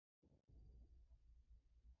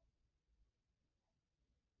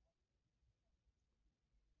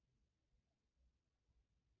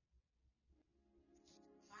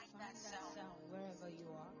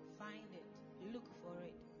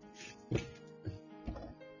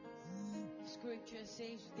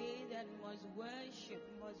says they that must worship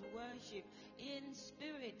in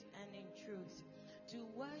spirit and in truth. To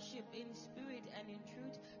worship in spirit and in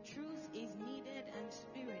truth, truth is needed and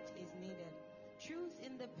spirit is needed. Truth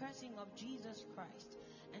in the person of Jesus Christ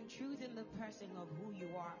and truth in the person of who you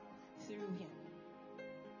are through him.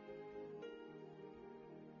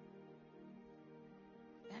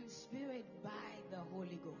 And spirit by the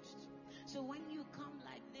Holy Ghost. So when you come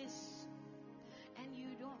like this and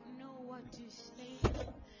you don't know what to say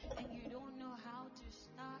and you don't know how to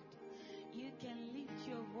start, you can lift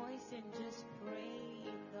your voice and just pray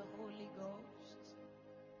in the Holy Ghost.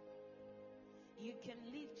 You can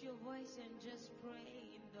lift your voice and just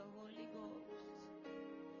pray in the Holy Ghost.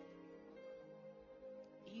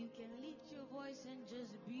 You can lift your voice and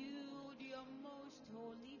just build your most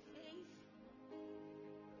holy faith.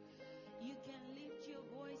 You can lift your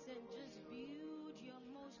voice and just build your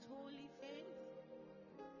most holy faith.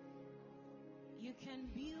 You can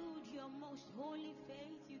build your most holy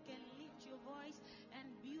faith. You can lift your voice and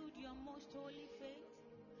build your most holy faith.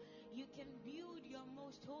 You can build your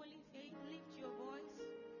most holy faith. Lift your voice.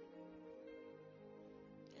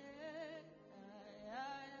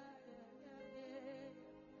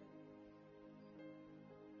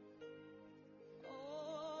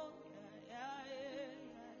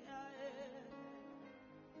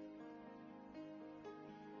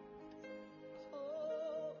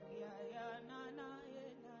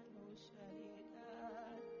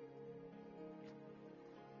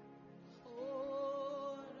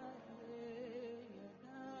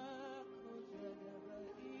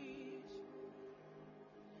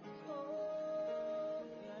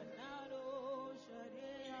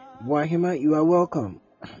 Wahima, you are welcome.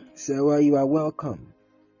 Sewa, you are welcome.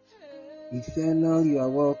 Eternal, you are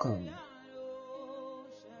welcome.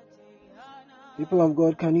 People of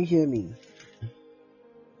God, can you hear me?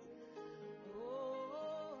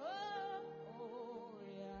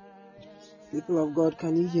 People of God,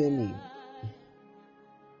 can you hear me?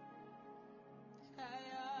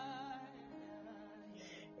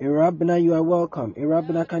 Irabna, you are welcome.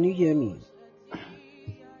 Irabna, can you hear me?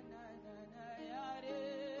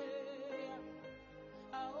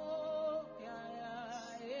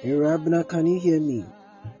 Irabna, can you hear me?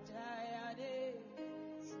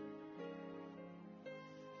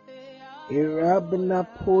 Irabna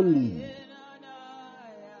Poli.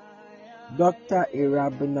 Dr.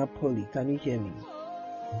 Irabna Poli, can you hear me?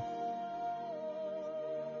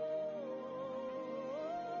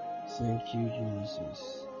 Thank you,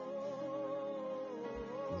 Jesus.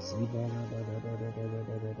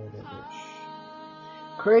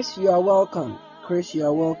 Chris, you are welcome. Chris, you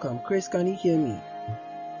are welcome. Chris, can you hear me?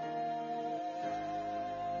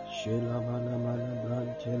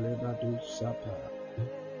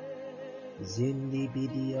 Zindi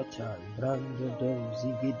bidiata, brando do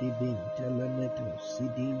zigidi bin, telemeto,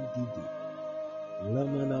 sidin didi.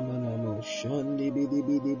 Lamana manamo, shandi bidi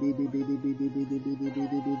bidi bidi bidi bidi bidi bidi bidi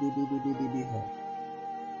bidi bidi bidi biha.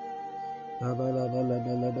 Bala bala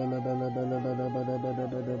bala bala bala bala bala bala bala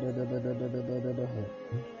bala bala bala bala bala bala.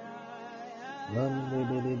 Landi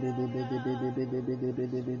bidi bidi bidi bidi bidi bidi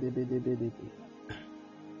bidi bidi bidi bidi bidi.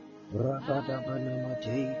 Rabada banama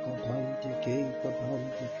teiko pante keiko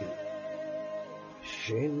pante ke.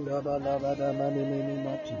 Shinda bala bala mani mani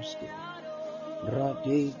matuske.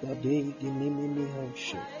 Radega degi nimi ni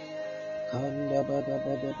hoshe. Kanda bada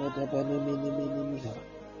bada bada bani mini mini miha.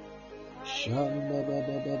 Shanda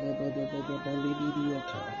bada bada bada bada bali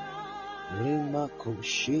bidiata. Rima ko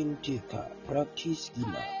shintika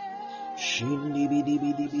pratiskila. Shindi bidi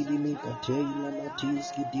bidi bidi mika teila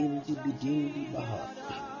matiski dindi bidindi baha.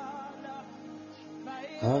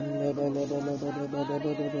 Kanda bala bala bada bada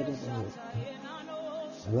bada bada baha.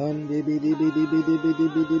 Landi bidi bidi bidi bidi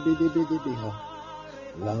bidi bidi bidi biha.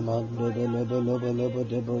 Lamanda bala bala bala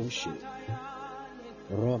bada bullshit.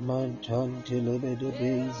 Raman tante lebede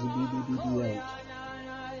bezi bidi bidi out.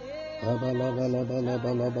 Bala bala bala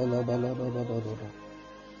bala bala bala bala bala.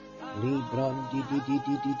 Libran di di di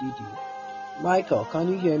di di di di. Michael, can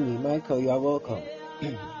you hear me? Michael, you are welcome.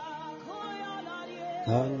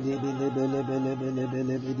 Handi bele bele bele bele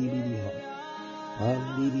bele bidi bidi ha.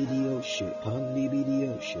 Handi bidi oshe, handi bidi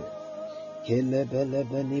oshe. Kele bele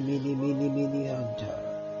beni mini mini mini hanta.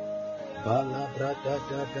 Bala brada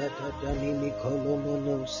da da da da nini kolono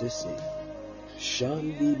no sisi.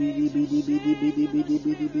 Shandi bidi bidi bidi bidi bidi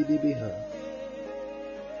bidi bidi biha.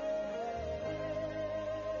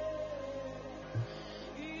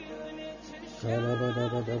 Kala bada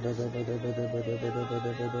bada bada bada bada bada bada bada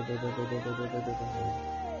bada bada bada bada bada bada.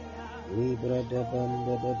 Libra da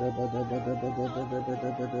banda bada bada bada bada bada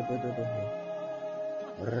bada bada bada bada.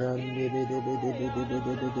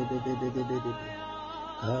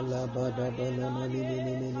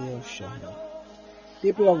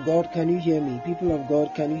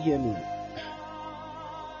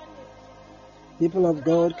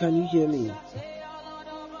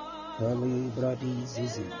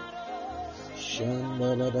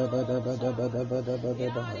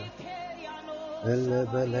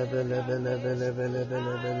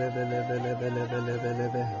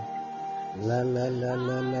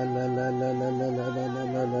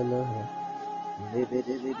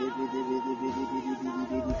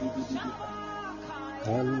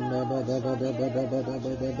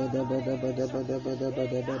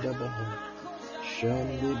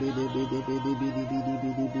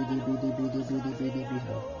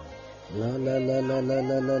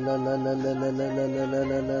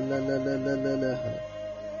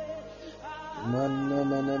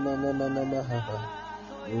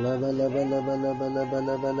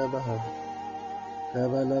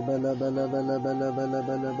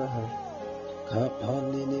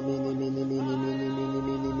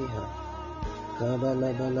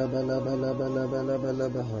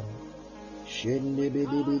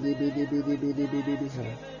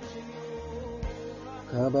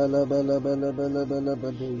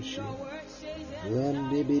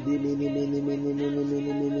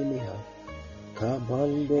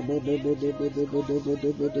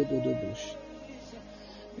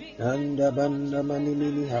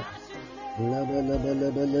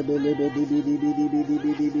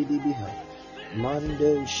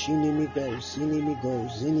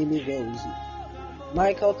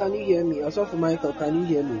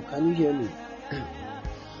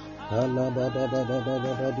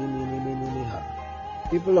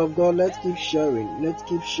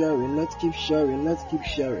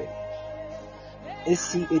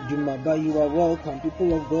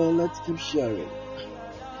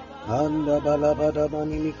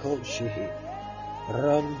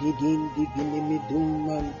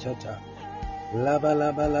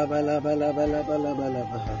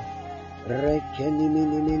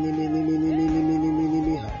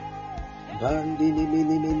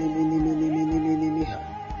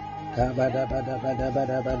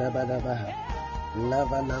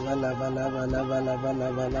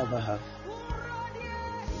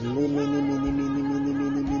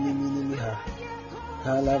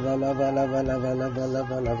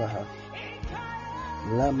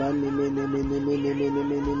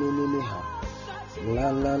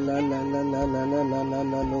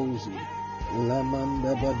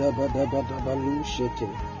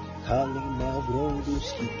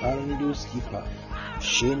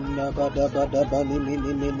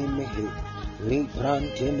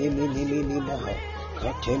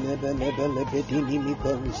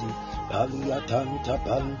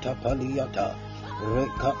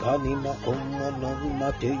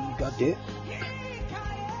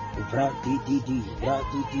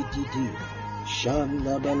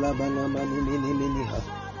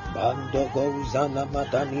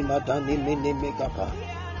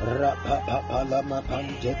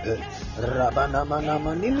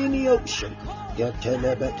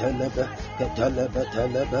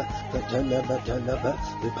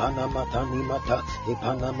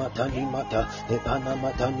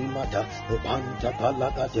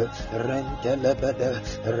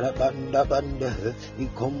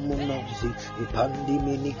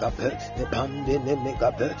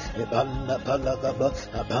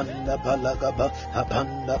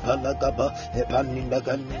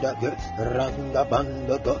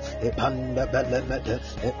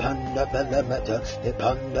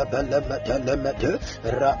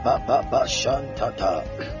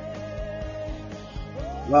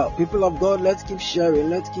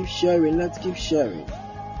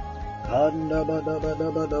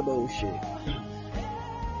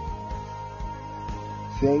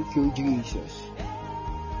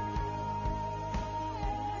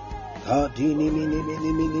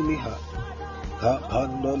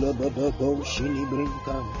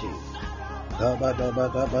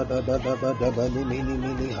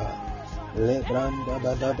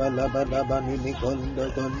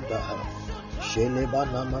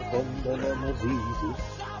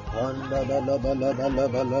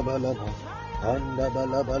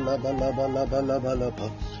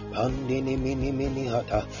 pandini mini mini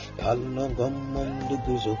hata, palnogomondo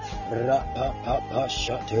guzo, rapa papa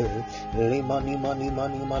shate, limani mani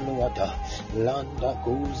mani manuata, landa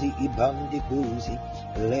guzi ibandi guzi,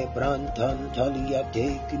 lebrantan talia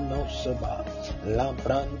teknosaba,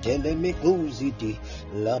 labrantele me guzi di,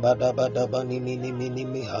 labadabadabani mini mini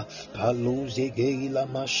miha, paluze geila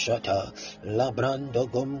mashata, labrando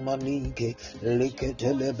gomanike,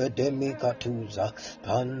 liketele bedemi katuza,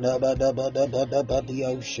 panda bada bada bada badia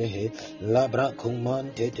ushehe, labra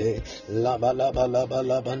kumantete, laba laba laba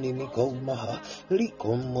laba nimiko maha,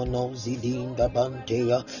 likomono zidinda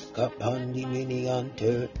bantea, kapandi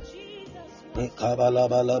miniante.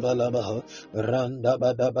 Kabalabalabaha, Randa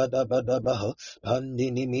bada bada bada baha,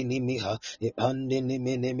 Pandini mini miha, Pandini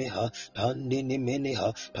mini miha, Pandini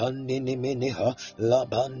miniha, Pandini miniha, La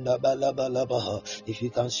banda balabalabaha. If you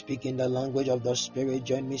can speak in the language of the Spirit,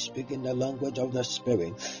 join me speak in the language of the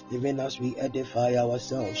Spirit, even as we edify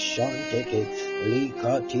ourselves. Shanteke,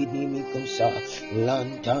 Likatini mikosa,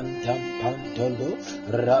 Lantantam pantolo,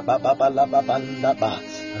 Rabababalababandaba,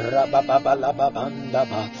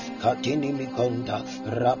 Rabababalababandaba, Katini mikonta,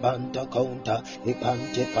 Rabanta konta,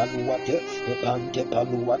 Epante paluate, Epante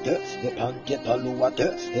paluate, Epante paluate,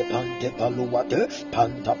 Epante paluate,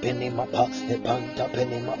 Panta penimapa, Epanta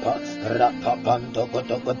penimapa, Rapa panto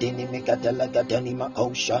kotokodini mikatela gatani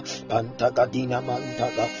makosha, Panta gadina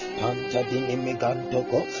mantaga, Panta dini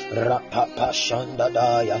mikantoko, Rapa pashanda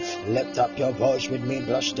daya. Lift up your voice with me,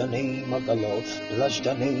 bless the name of the Lord, bless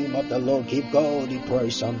the name of the Lord, give God the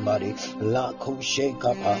praise somebody, La kushe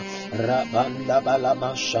kapa, Rabanda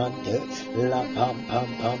balama shante, la pam pam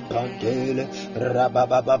pam pantele,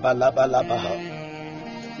 rababababalabalaba,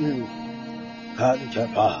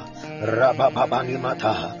 Kantapa,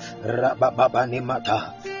 Rabababanimata, Rabababanimata,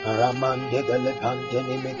 Ramandegale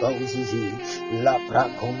Panteni Megozizi, La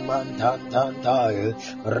Pracomantantantae,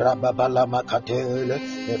 Rababalamacatel,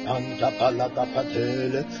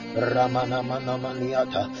 Pantapalagapatel,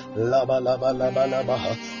 Ramanamanamaniata, Labalabalabalaba,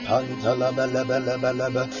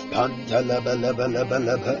 Pantalabalabalaba,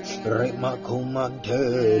 Pantalabalabalaba,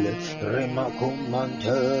 Remacumantel,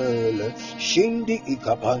 Remacumantel, Shindi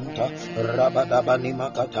Ikapanta,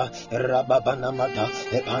 Rabadabanimakata, Rababanamata,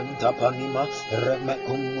 Epantapanima,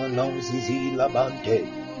 Remekumanozizi Labante,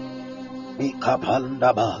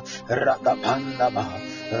 Ikapandaba, Rakapandaba,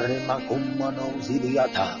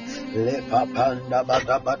 Remakumanoziliata,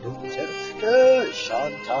 Lepapandabadabaduze,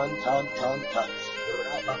 Shantantantanta,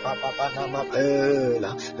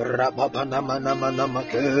 Rabababanamakela,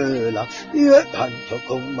 Rababanamanamanamakela,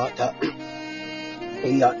 Yepantokumata.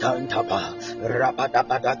 Yatantapa,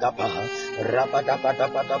 Rabadabadagapa,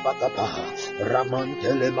 Rabadabadabadabagapa,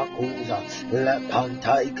 Ramantele Makuza, La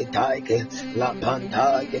Pantaike Taike, La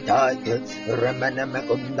Pantaike Taike,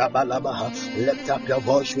 Remenemekunda Balabaha. Lift up your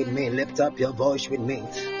voice with me, lift up your voice with me.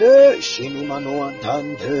 Shinimano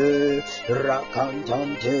Antante,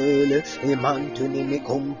 Rakantante, Imantuni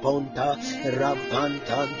Mikumponta,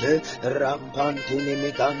 Rampantante, Rampantini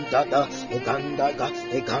Mikantata, Egandaga,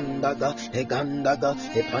 Egandaga, Egandaga.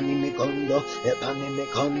 Epanimikondo,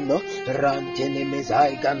 Epanimikondo, Rantini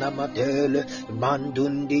Mizaigana Matele,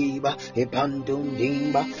 Mandundiba,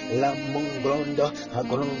 Epandundimba, Lamungondo,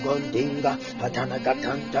 Agrongondinga,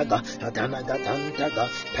 Atanagatantaga, Atanagatantaga,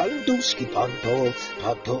 Panduski Panto,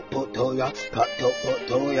 Pato Potoya, Pato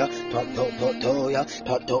Potoya, Pato Potoya,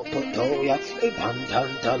 Pato Potoya,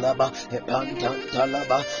 Epantantalaba,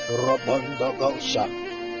 Epantantalaba, Robondo Gosha.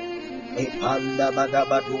 Epanda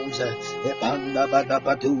badabaduze, Epanda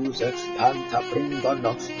badabaduze, Panta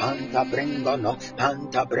bringono, Panta bringono,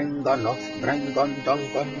 Panta bringono,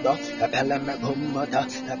 Brangondongondo, Epelemegumata,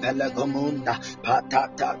 Epelegumunda,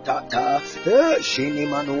 Patatata, Shini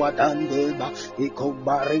Manuadandeba,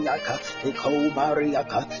 Ikobariaka,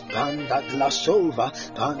 Panda Glasova,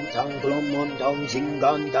 Pantanglomondon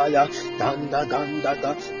Zingandaya, Ganda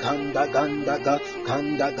Gandaga, Kanda Gandaga,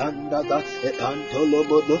 Kanda Gandaga,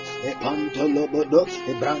 Epantolobodo, Pantolobodo,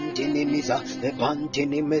 Ebrantinimiza,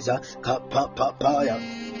 Epantinimiza, Kapapapaya.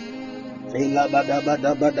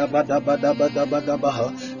 Labadabadabadabadabadabadabaha,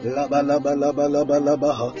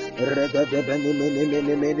 Labalabalabalabalabaha,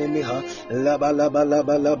 Regadebeniminimiha,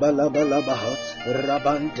 Labalabalabalabalabaha,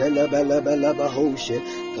 Rabantelebelebelebahoshe,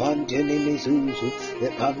 Pantinimizuzu,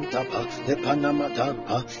 Epantapa,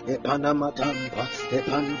 Epanamatapa, Epanamatampa,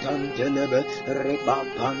 Epantantelebe,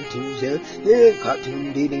 Rebapantuze,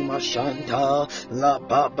 Ekatindini Mashanta, La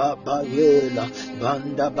Baba Bayela,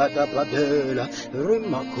 Banda Badabadela,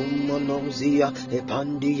 Rimakumono. Epandia,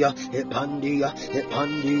 Epandia, Epandia,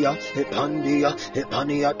 Epandia, Epandia,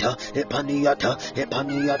 Epaniata, Epaniata,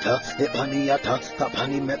 Epaniata, Epaniata,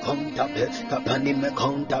 Kapani Mekontape, Kapani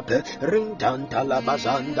Mekontape, Rintanta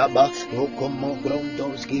Labazandaba, Okomo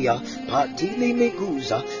Grondoskia, Patili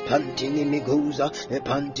Miguza, Pantini Miguza,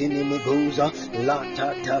 Epantini Miguza,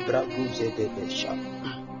 Latata Braguze de Besha.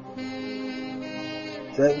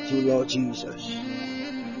 Thank you, Lord Jesus.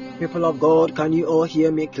 People of God, can you all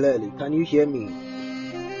hear me clearly? Can you hear me?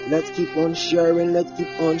 Let's keep on sharing. Let's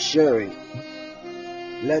keep on sharing.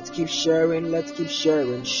 Let's keep sharing. Let's keep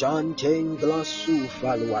sharing. Shanten glasu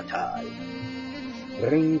faluatai.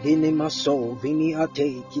 Ringini maso vini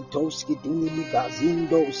ate kitoski dini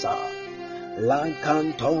gazindosa.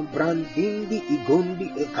 Lankanton brandindi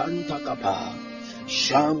igundi ekanta kapa.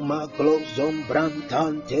 Shama glozom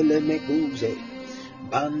brantan telemeguze.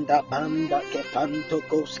 Banda banda kepanto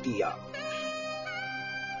koskia.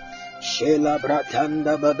 Shela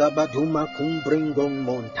bratanda badabaduma kumbringon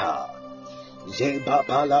monta. Zeba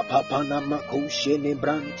pala papana makushene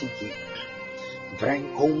brantiki.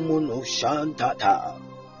 Vrenkomuno shantata.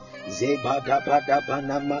 Zeba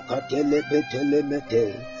dabadabana makatele betele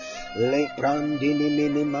mete. Le brandini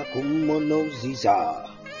minima kumono ziza.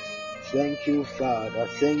 Thank you, Father.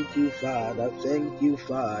 Thank you, Father. Thank you,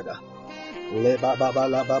 Father. Le baba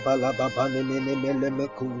la baba la baba ne mene mele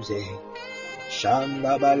mekuze.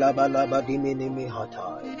 Shanda bala bala badi mene me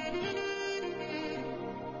hatai.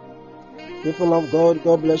 People of God,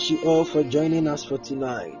 God bless you all for joining us for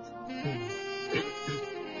tonight.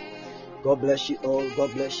 God bless you all.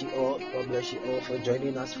 God bless you all. God bless you all for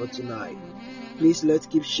joining us for tonight. Please let's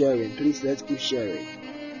keep sharing. Please let's keep sharing.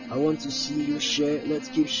 I want to see you share. Let's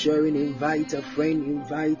keep sharing. Invite a friend.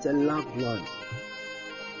 Invite a loved one.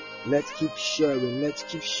 Let's keep sharing. Let's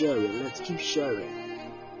keep sharing. Let's keep sharing.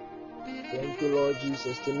 Thank you, Lord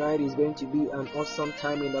Jesus. Tonight is going to be an awesome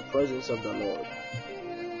time in the presence of the Lord.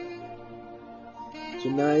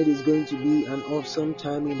 Tonight is going to be an awesome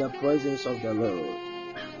time in the presence of the Lord.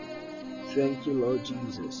 Thank you, Lord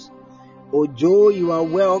Jesus. Ojo, you are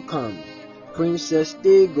welcome. Princess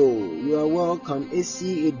Tego, you are welcome.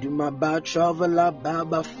 Esi Edumaba, Traveler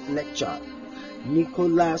Baba Fletcher.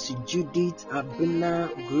 Nicholas, Judith, Abina,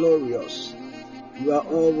 Glorious. You are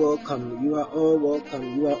all welcome. You are all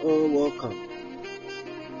welcome. You are all welcome.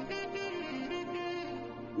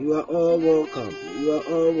 You are all welcome. You are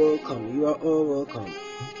all welcome. You are all welcome.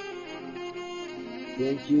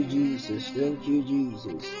 Thank you, Jesus. Thank you,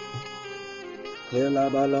 Jesus. How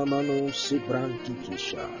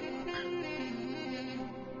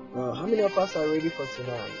many of us are ready for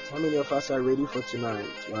tonight? How many of us are ready for tonight?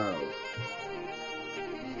 Wow.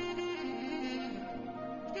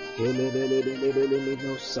 Thank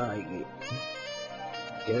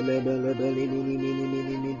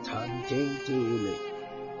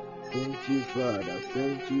you, Father.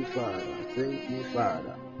 Thank you, Father. Thank you,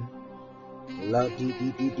 Father. La di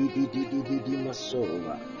di di di di di di di di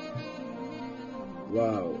masova.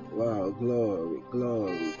 Wow, wow, glory,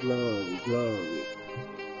 glory, glory, glory.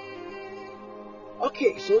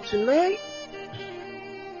 Okay, so tonight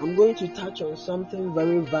I'm going to touch on something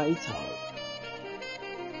very vital.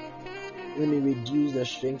 Let me reduce the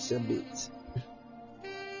strings a bit.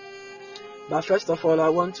 But first of all, I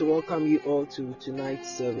want to welcome you all to tonight's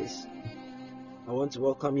service. I want to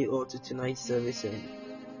welcome you all to tonight's service, and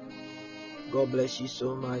God bless you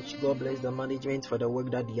so much. God bless the management for the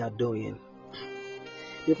work that they are doing.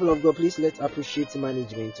 People of God, please let's appreciate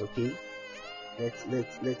management, okay?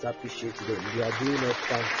 Let's appreciate them. They are doing a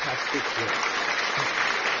fantastic work.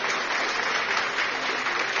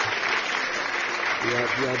 They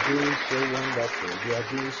are doing so wonderful. They are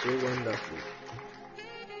doing so wonderful.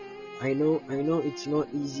 I know it's not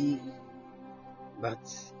easy, but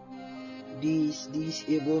these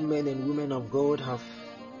able men and women of God have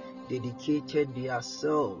dedicated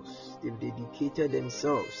themselves. They've dedicated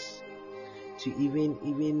themselves to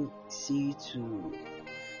even see to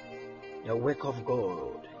the work of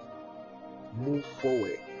God move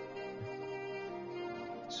forward.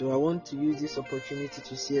 So I want to use this opportunity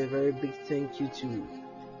to say a very big thank you to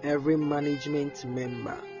every management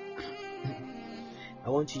member. I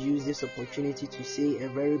want to use this opportunity to say a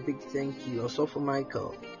very big thank you also for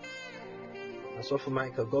Michael.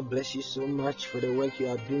 God bless you so much for the work you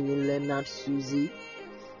are doing in Leonard, Susie,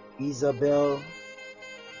 Isabel,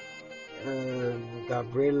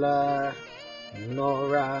 Gabriela,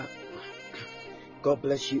 Nora. God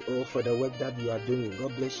bless you all for the work that you are doing.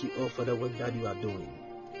 God bless you all for the work that you are doing.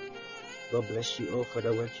 God bless you all for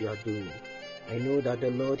the work you are doing. I know that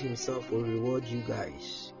the Lord himself will reward you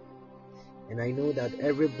guys. And I know that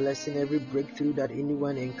every blessing, every breakthrough that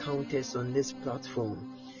anyone encounters on this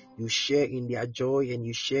platform, you share in their joy and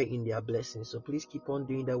you share in their blessings. So please keep on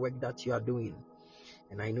doing the work that you are doing.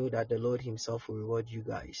 And I know that the Lord himself will reward you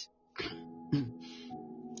guys.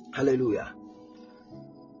 Hallelujah.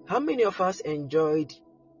 How many of us enjoyed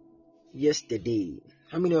yesterday?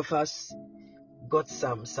 How many of us got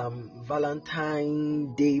some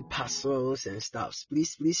Valentine Day parcels and stuff?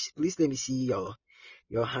 Please let me see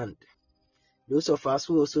your hand. Those of us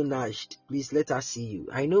who also nudged, please let us see you.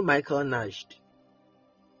 I know Michael nudged.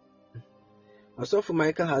 Also for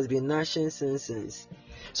Michael has been nudging since.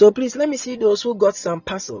 So please let me see those who got some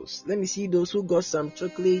parcels. Let me see those who got some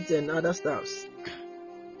chocolate and other stuffs.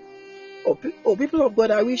 Oh, people of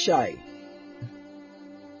God, are we shy?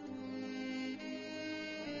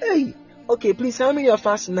 Hey, okay, please, how many of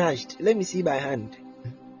us nudged? Let me see by hand.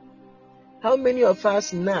 How many of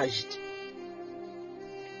us nudged?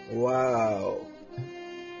 Wow.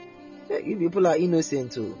 Hey, you people are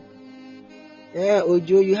innocent too. Yeah,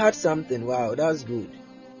 Ojo, you had something. Wow, that's good.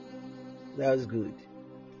 That's good.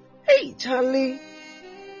 Hey, Charlie.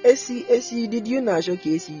 AC, did you nudge?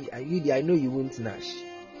 Okay, AC, I know you won't nudge.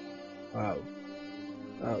 Wow.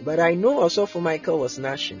 But I know also for Michael was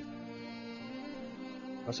gnashing.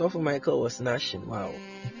 Wow.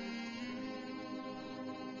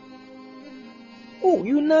 Oh,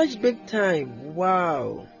 you gnashed big time.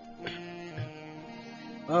 Wow.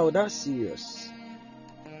 Wow, that's serious.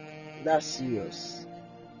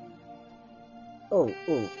 Oh,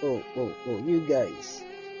 you guys.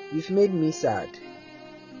 You've made me sad.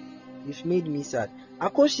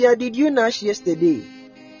 Akosia, did you gnash yesterday?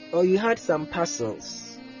 Or you had some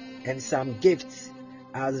parcels and some gifts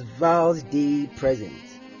as Val's Day present?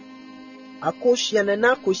 Akosia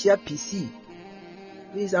Nana Akosia PC.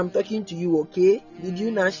 Please, I'm talking to you, okay? Did you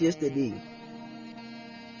gnash yesterday?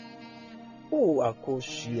 Oh,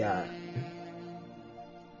 Akosia.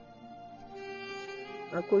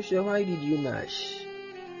 Akosia, why did you gnash?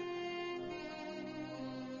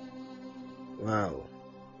 Wow.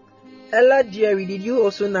 Ella Jerry, did you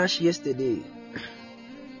also gnash yesterday?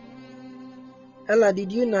 Ella,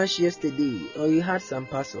 did you gnash yesterday or you had some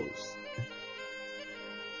parcels?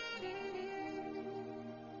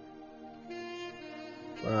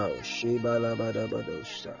 Wow, Sheba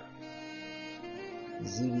Labadabadosha.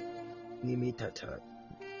 Zivi Nimitata.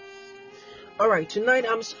 Alright, tonight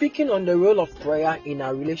I'm speaking on the role of prayer in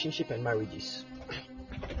our relationship and marriages.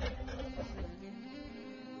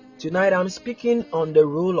 Tonight I'm speaking on the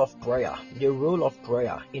role of prayer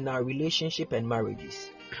in our relationship and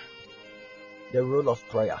marriages. The role of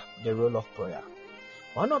prayer.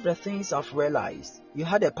 One of the things I've realized, you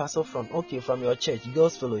had a parcel from your church,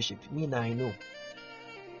 girls fellowship. Me now I know.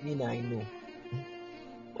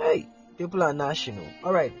 Hey, people are national.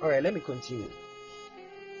 Alright, let me continue.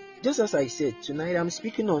 Just as I said, tonight I'm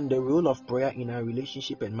speaking on the role of prayer in our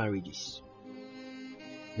relationship and marriages.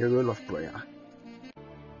 The role of prayer.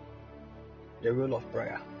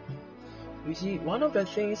 You see, one of the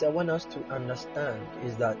things I want us to understand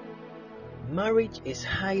is that marriage is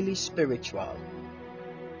highly spiritual.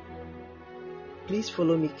 Please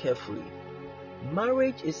follow me carefully.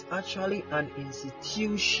 Marriage is actually an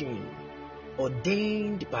institution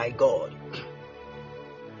ordained by God.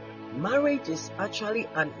 Marriage is actually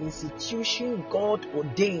an institution God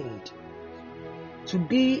ordained to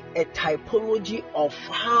be a typology of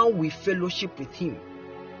how we fellowship with Him.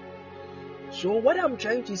 So what I'm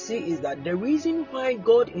trying to say is that the reason why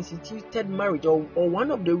God instituted marriage, or one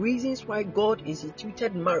of the reasons why God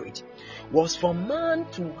instituted marriage, was for man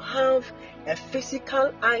to have a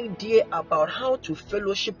physical idea about how to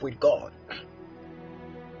fellowship with God.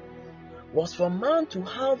 Was for man to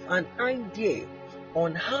have an idea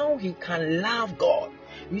on how he can love God.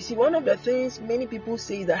 You see, one of the things many people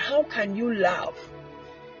say is that how can you love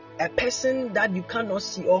a person that you cannot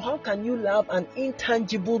see, or how can you love an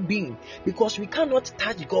intangible being? Because we cannot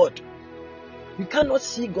touch God. We cannot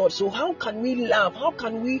see God. So how can we love? How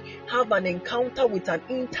can we have an encounter with an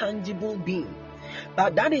intangible being?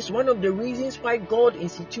 But that is one of the reasons why God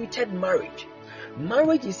instituted marriage.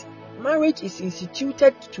 Marriage is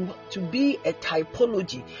instituted to be a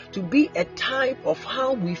typology, to be a type of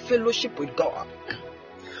how we fellowship with God.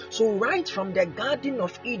 So right from the Garden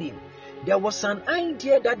of Eden, there was an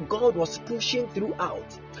idea that God was pushing throughout.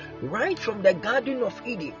 Right from the Garden of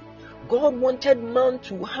Eden, God wanted man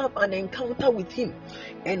to have an encounter with Him.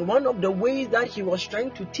 And one of the ways that He was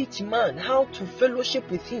trying to teach man how to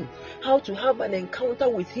fellowship with Him, how to have an encounter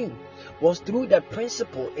with Him, was through the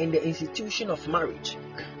principle and the institution of marriage.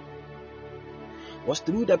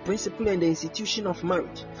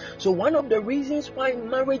 So one of the reasons why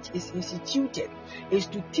marriage is instituted is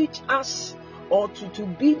to teach us, or to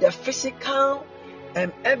be the physical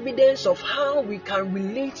evidence of how we can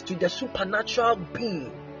relate to the supernatural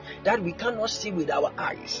being that we cannot see with our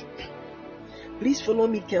eyes. Please follow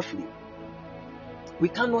me carefully. We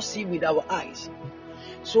cannot see with our eyes.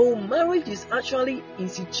 So marriage is actually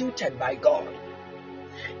instituted by God.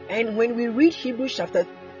 And when we read Hebrews chapter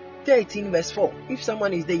 13 verse 4, if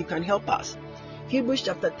someone is there, you can help us. Hebrews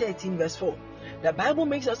chapter 13 verse 4. The Bible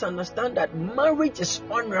makes us understand that marriage is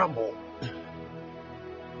honorable.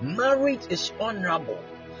 Marriage is honorable.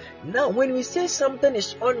 Now, when we say something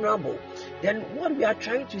is honorable, then what we are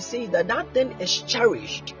trying to say is that that thing is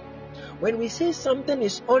cherished. When we say something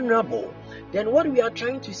is honorable, then what we are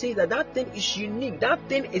trying to say is that that thing is unique, that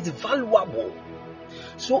thing is valuable.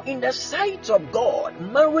 So in the sight of God,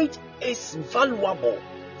 marriage is valuable.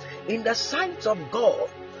 In the sight of God,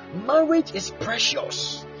 marriage is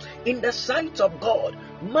precious. In the sight of God,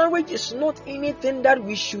 marriage is not anything that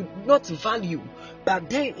we should not value.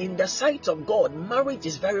 But then in the sight of God, marriage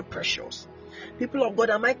is very precious. People of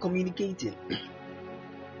God, am I communicating?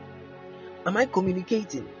 Am I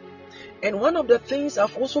communicating? And one of the things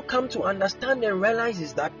I've also come to understand and realize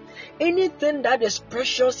is that anything that is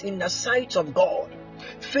precious in the sight of God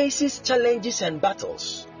faces challenges and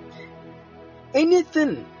battles.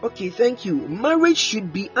 Anything, okay, thank you. Marriage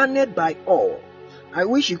should be honored by all. I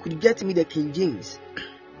wish you could get me the King James.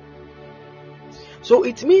 So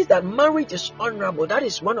it means that marriage is honorable. That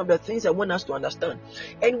is one of the things I want us to understand.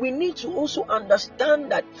 And we need to also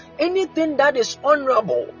understand that anything that is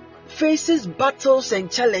honorable faces battles and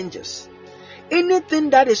challenges.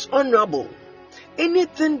 Anything that is honorable,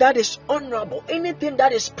 anything that is honorable, anything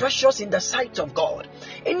that is precious in the sight of God,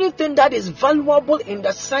 anything that is valuable in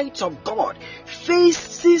the sight of God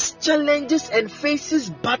faces challenges and faces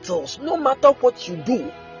battles. No matter what you do,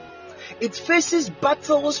 it faces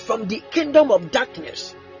battles from the kingdom of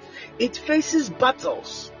darkness. It faces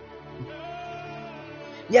battles.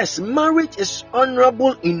 Yes, marriage is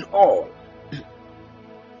honorable in all.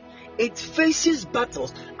 It faces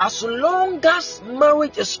battles. As long as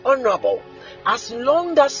marriage is honorable, as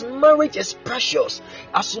long as marriage is precious,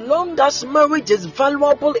 as long as marriage is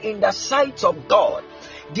valuable in the sight of God,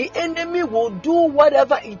 the enemy will do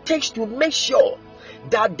whatever it takes to make sure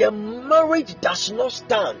that the marriage does not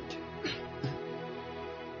stand.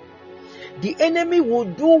 The enemy will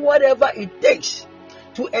do whatever it takes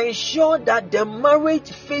to ensure that the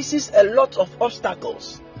marriage faces a lot of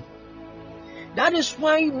obstacles. That is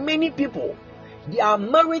why many people, their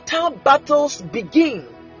marital battles begin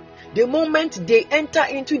the moment they enter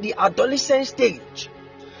into the adolescent stage.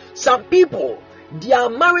 Some people, their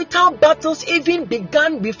marital battles even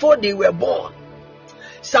began before they were born.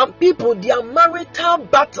 Some people, their marital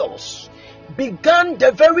battles began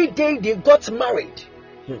the very day they got married.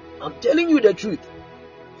 I'm telling you the truth.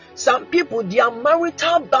 Some people, their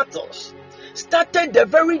marital battles started the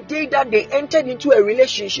very day that they entered into a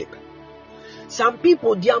relationship. Some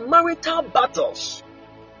people, their marital battles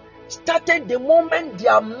started the moment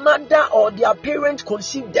their mother or their parent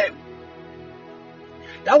conceived them.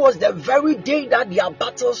 That was the very day that their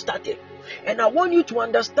battle started. And I want you to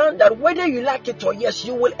understand that whether you like it or yes,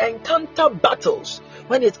 you will encounter battles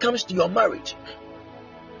when it comes to your marriage.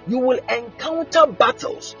 You will encounter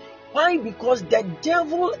battles. Why? Because the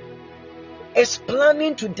devil is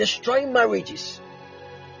planning to destroy marriages.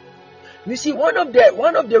 You see, one of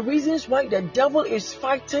the reasons why the devil is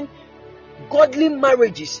fighting godly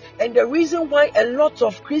marriages, and the reason why a lot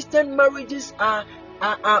of Christian marriages are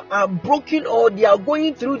broken, or they are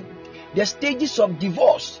going through the stages of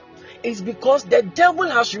divorce, is because the devil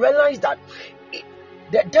has realized that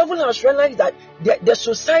the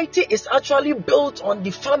society is actually built on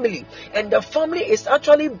the family, and the family is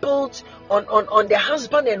actually built on the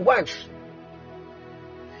husband and wife.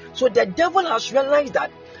 So the devil has realized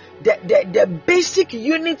that the basic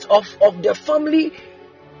unit of the family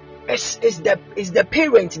is the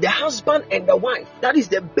parent, the husband and the wife. That is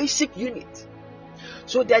the basic unit.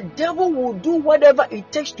 So the devil will do whatever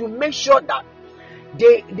it takes to make sure that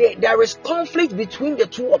there is conflict between the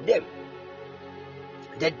two of them.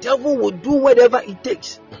 The devil will do whatever it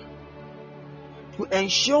takes to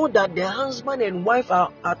ensure that the husband and wife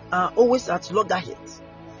are always at loggerheads.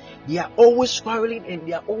 They are always quarreling and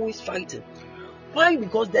they are always fighting. Why?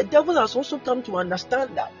 Because the devil has also come to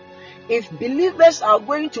understand that if believers are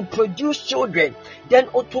going to produce children, then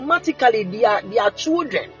automatically their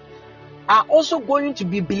children are also going to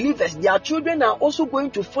be believers. Their children are also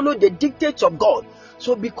going to follow the dictates of God.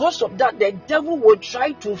 So because of that, the devil will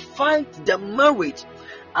try to fight the marriage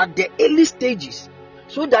at the early stages,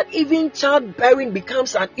 so that even childbearing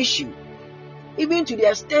becomes an issue, even to the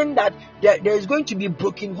extent that there is going to be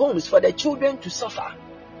broken homes for the children to suffer.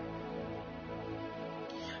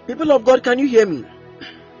 People of God, can you hear me?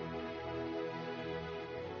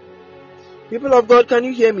 People of God, can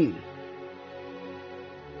you hear me?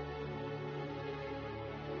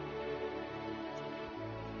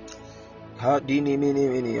 Hadini mini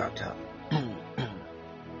miniata.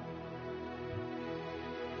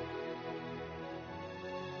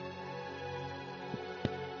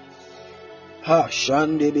 Ha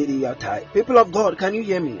shande bidiata. People of God, can you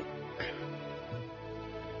hear me?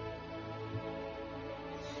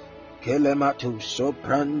 Kelematu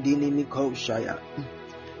soprandini mikoshaya.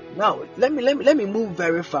 Now, let me move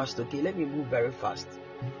very fast, okay? Let me move very fast.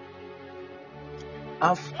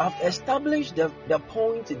 I've established the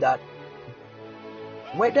point that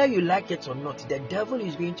whether you like it or not, the devil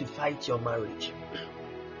is going to fight your marriage.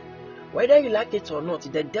 Whether you like it or not,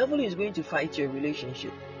 the devil is going to fight your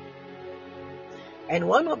relationship. And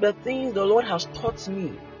one of the things the Lord has taught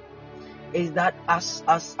me is that as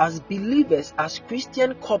believers, as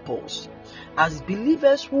Christian couples, as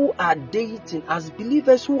believers who are dating, as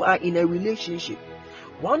believers who are in a relationship,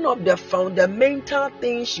 one of the fundamental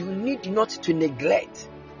things you need not to neglect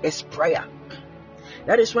is prayer.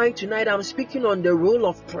 That is why tonight I'm speaking on the role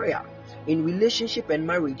of prayer in relationship and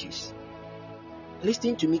marriages.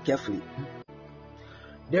 Listen to me carefully.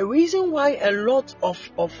 The reason why a lot of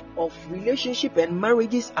relationship and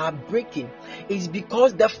marriages are breaking is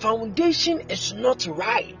because the foundation is not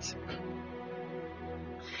right.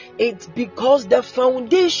 It's because the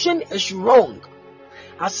foundation is wrong.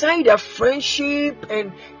 Aside the friendship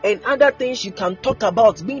and other things you can talk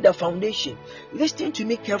about being the foundation, listen to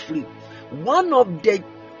me carefully. One of the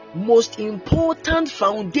most important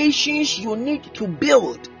foundations you need to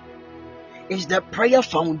build is the prayer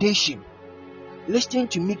foundation. Listen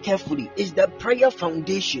to me carefully. Is the prayer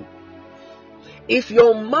foundation. If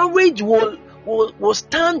your marriage will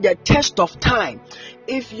stand the test of time,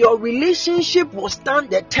 if your relationship will stand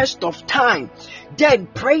the test of time, then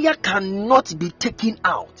prayer cannot be taken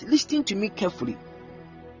out. Listen to me carefully.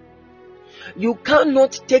 You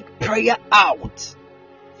cannot take prayer out.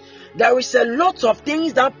 There is a lot of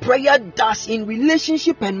things that prayer does in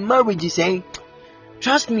relationship and marriages.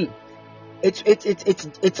 Trust me,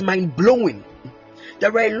 it's mind blowing.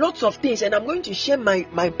 There are lots of things, and I'm going to share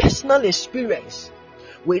my personal experience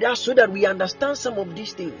with us so that we understand some of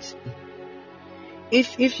these things.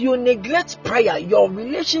 If you neglect prayer, your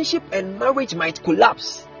relationship and marriage might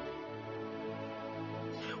collapse.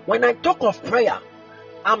 When I talk of prayer,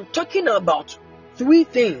 I'm talking about three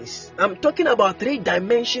things. I'm talking about three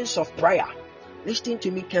dimensions of prayer. Listen to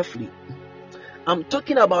me carefully. I'm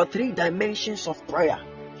talking about three dimensions of prayer.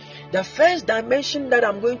 The first dimension that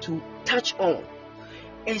I'm going to touch on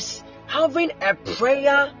is having a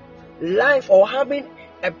prayer life, or having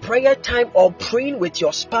a prayer time, or praying with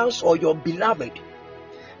your spouse or your beloved.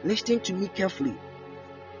 Listen to me carefully.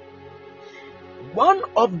 One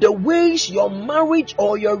of the ways your marriage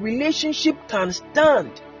or your relationship can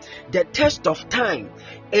stand the test of time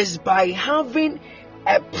is by having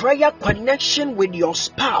a prayer connection with your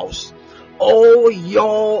spouse or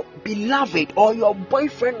your beloved or your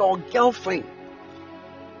boyfriend or girlfriend.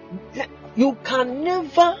 You can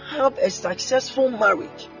never have a successful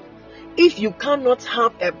marriage if you cannot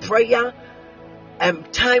have a prayer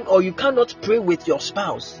time, or you cannot pray with your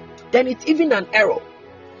spouse. Then it's even an error.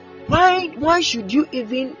 Why should you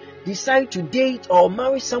even decide to date or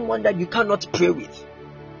marry someone that you cannot pray with?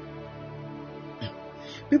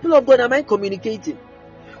 People of God, am I communicating?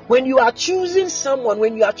 When you are choosing someone,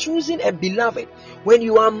 when you are choosing a beloved, when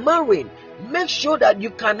you are marrying, make sure that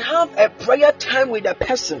you can have a prayer time with the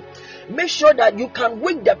person. Make sure that you can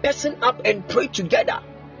wake the person up and pray together.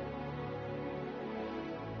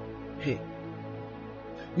 Hey,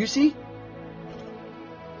 you see,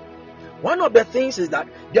 one of the things is that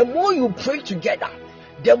the more you pray together,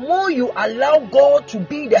 the more you allow God to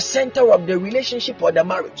be the center of the relationship or the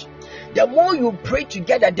marriage. The more you pray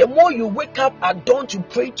together, the more you wake up at dawn to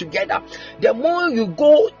pray together, the more you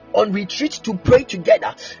go on retreat to pray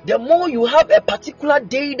together, the more you have a particular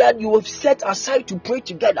day that you have set aside to pray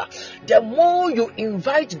together, the more you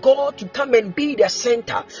invite God to come and be the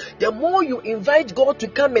center, the more you invite God to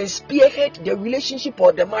come and spearhead the relationship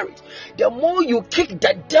or the marriage, the more you kick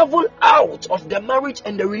the devil out of the marriage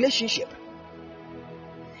and the relationship.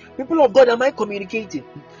 People of God, am I communicating?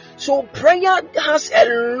 So prayer has a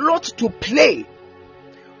lot to play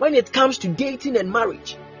when it comes to dating and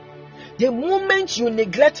marriage. The moment you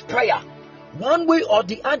neglect prayer, one way or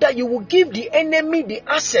the other, you will give the enemy the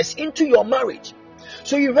access into your marriage.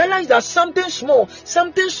 So you realize that something small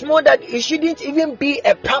that it shouldn't even be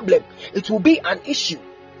a problem, it will be an issue.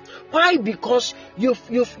 Why? Because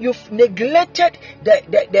you've neglected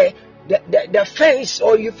the fence,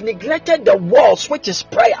 or you've neglected the walls, which is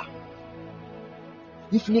prayer.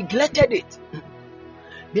 You've neglected it.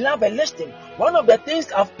 Beloved, listen. One of the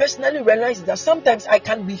things I've personally realized is that sometimes I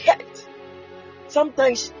can be hurt.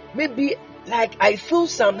 Sometimes maybe like I feel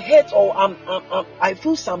some hurt, or I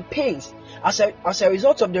feel some pains as a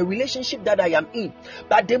result of the relationship that I am in.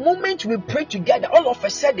 But the moment we pray together, all of a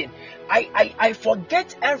sudden I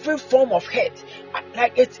forget every form of hurt.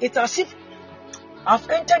 Like it's as if I've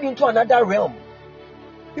entered into another realm.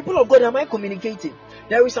 People of God, am I communicating?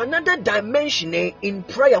 There is another dimension in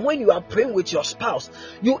prayer. When you are praying with your spouse,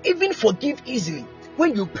 you even forgive easily.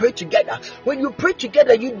 When you pray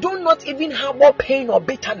together, you do not even harbor pain or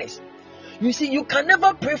bitterness. You see, you can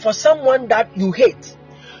never pray for someone that you hate.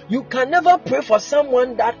 You can never pray for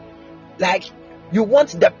someone that, like, you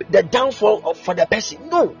want the downfall for the person.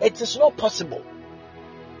 No, it is not possible.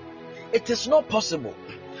 It is not possible.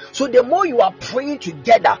 So the more you are praying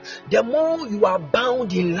together, the more you are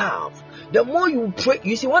bound in love. The more you pray,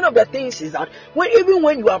 you see, one of the things is that even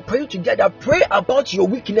when you are praying together, pray about your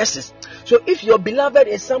weaknesses. So if your beloved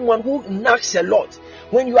is someone who knocks a lot,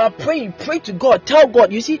 when you are praying, pray to God, tell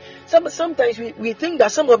God. You see, sometimes we think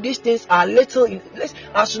that some of these things are little.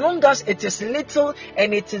 As long as it is little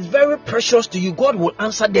and it is very precious to you, God will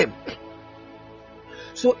answer them.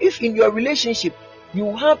 So if in your relationship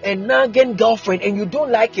you have a nagging girlfriend and you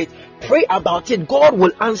don't like it, pray about it. God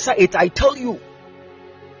will answer it, I tell you.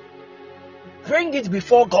 Bring it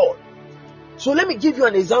before God. So let me give you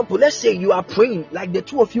an example. Let's say you are praying, like the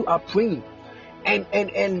two of you are praying,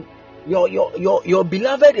 and your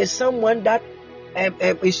beloved is someone that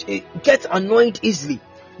gets annoyed easily.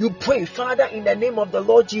 You pray, Father, in the name of the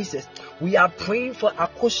Lord Jesus, we are praying for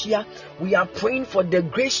Akosia. We are praying for the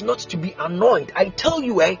grace not to be annoyed. I tell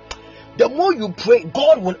you, the more you pray,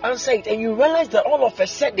 God will answer it, and you realize that all of a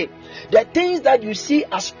sudden, the things that you see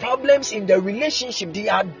as problems in the relationship, they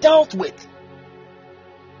are dealt with.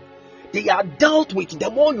 They are dealt with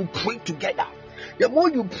the more you pray together. The more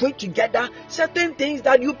you pray together, certain things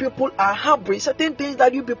that you people are harboring, certain things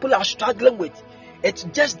that you people are struggling with, it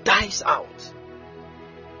just dies out.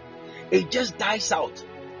 It just dies out.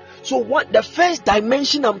 So what the first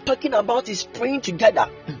dimension I'm talking about is praying together.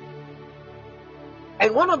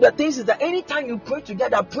 And one of the things is that anytime you pray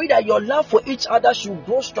together, pray that your love for each other should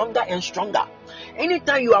grow stronger and stronger.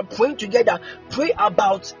 Anytime you are praying together, pray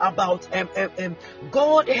about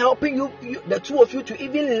God helping you, the two of you, to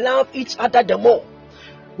even love each other the more.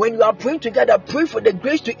 When you are praying together, pray for the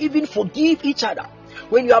grace to even forgive each other.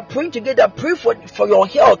 When you are praying together, pray for your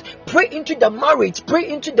health. Pray into the marriage. Pray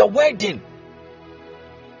into the wedding.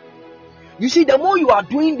 You see, the more you are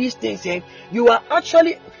doing these things, you are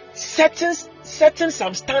actually setting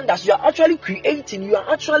some standards. You are actually creating, you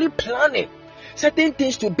are actually planning certain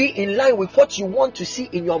things to be in line with what you want to see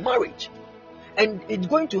in your marriage. And it's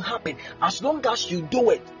going to happen as long as you do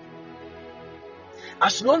it.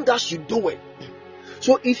 As long as you do it.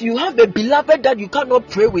 So if you have a beloved that you cannot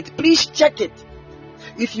pray with, please check it.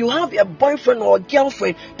 If you have a boyfriend or a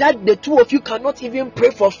girlfriend that the two of you cannot even pray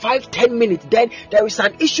for 5-10 minutes, then there is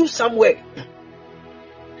an issue somewhere.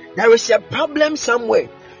 There is a problem somewhere.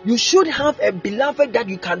 You should have a beloved that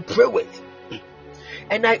you can pray with.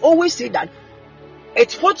 And I always say that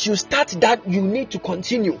it's what you start that you need to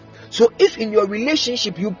continue. So if in your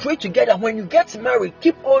relationship you pray together, when you get married,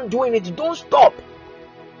 keep on doing it. Don't stop.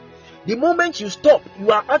 The moment you stop, you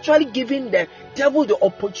are actually giving the devil the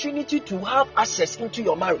opportunity to have access into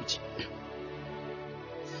your marriage.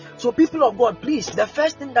 So people of God, please, the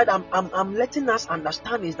first thing that I'm letting us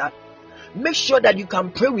understand is that make sure that you can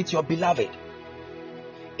pray with your beloved.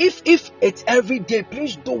 If it's every day,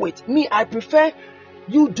 please do it. Me, I prefer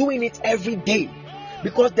you doing it every day,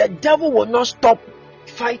 because the devil will not stop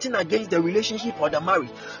fighting against the relationship or the marriage.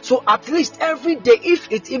 So at least every day,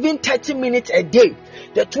 if it's even 30 minutes a day,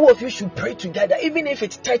 the two of you should pray together, even if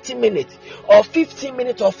it's 30 minutes or 15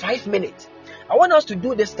 minutes or 5 minutes. I want us to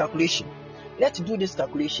do this calculation. Let's do this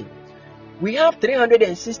calculation. We have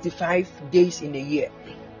 365 days in a year.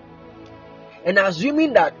 And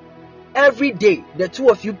assuming that every day the two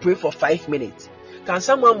of you pray for 5 minutes, can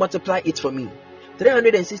someone multiply it for me?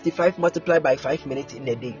 365 multiplied by 5 minutes in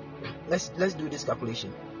a day. Let's do this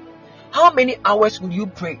calculation. How many hours would you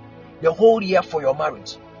pray the whole year for your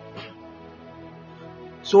marriage?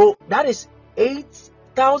 So that is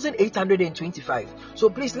 8,825.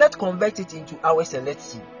 So please, let's convert it into hours and let's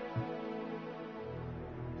see.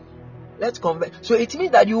 Let's convert. So it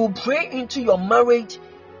means that you will pray into your marriage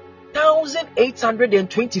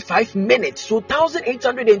 1,825 minutes. So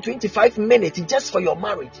 1,825 minutes just for your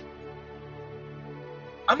marriage.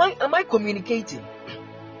 Am I communicating?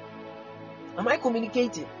 Am I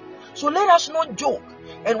communicating? So let us not joke.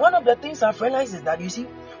 And one of the things I've realized is that, you see,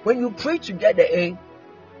 when you pray together,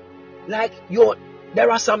 like there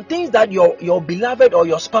are some things that your beloved or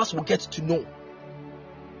your spouse will get to know.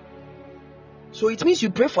 So it means you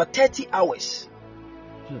pray for 30 hours.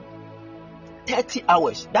 30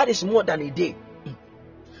 hours. That is more than a day.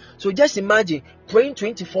 So just imagine praying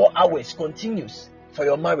 24 hours continuous for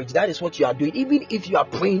your marriage. That is what you are doing. Even if you are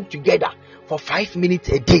praying together for 5 minutes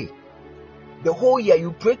a day, the whole year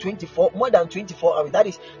you pray more than 24 hours. That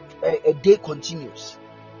is a day continuous.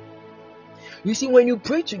 You see, when you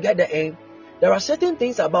pray together, there are certain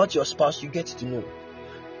things about your spouse you get to know.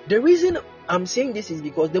 The reason I'm saying this is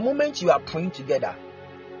because the moment you are praying together,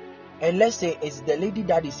 and let's say it's the lady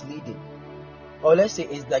that is leading, or let's say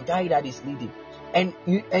it's the guy that is leading, and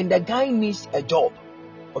the guy needs a job,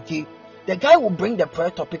 okay, the guy will bring the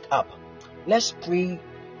prayer topic up. Let's pray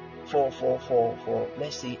for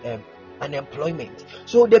let's say unemployment.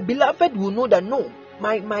 So the beloved will know that no,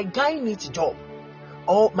 my guy needs a job,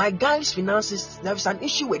 or my guy's finances, there's an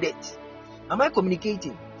issue with it. Am I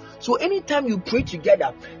communicating? So anytime you pray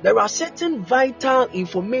together, there are certain vital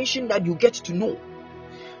information that you get to know.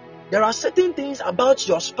 There are certain things about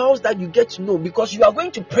your spouse that you get to know because you are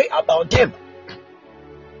going to pray about them.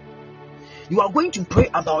 You are going to pray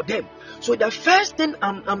about them. So the first thing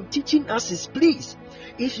I'm teaching us is, please,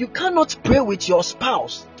 if you cannot pray with your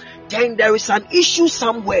spouse, then there is an issue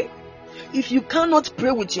somewhere. If you cannot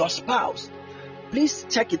pray with your spouse, please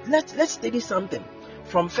check it. Let's study something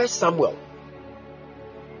from 1 Samuel.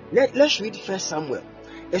 Let's read 1 Samuel.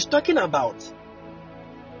 It's talking about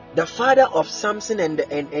the father of Samson and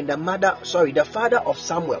the mother. Sorry, the father of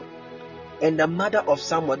Samuel and the mother of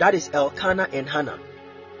Samuel. That is Elkanah and Hannah.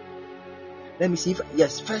 Let me see.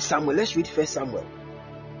 Yes, 1 Samuel. Let's read 1 Samuel.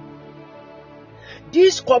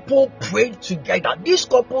 These couple prayed together. These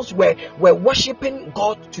couples were worshiping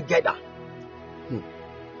God together.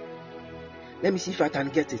 Let me see if I can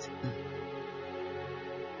get it.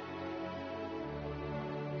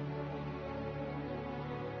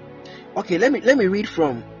 Okay, let me read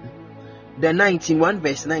from the 1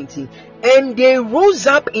 verse 19. And they rose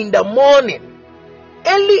up in the morning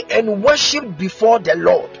early and worshipped before the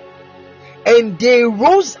Lord. And they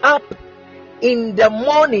rose up in the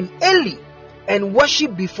morning early and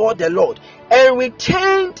worshipped before the Lord, and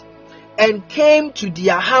returned and came to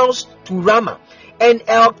their house to Ramah. And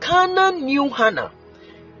Elkanah knew Hannah,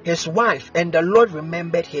 his wife, and the Lord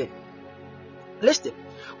remembered her. Listen,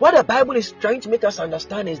 what the Bible is trying to make us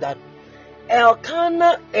understand is that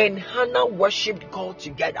Elkanah and Hannah worshipped God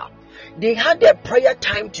together. They had their prayer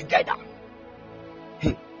time together.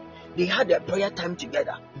 They had their prayer time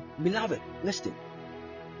together. Beloved, listen.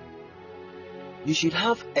 You should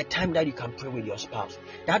have a time that you can pray with your spouse.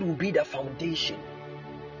 That will be the foundation.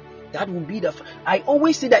 That will be I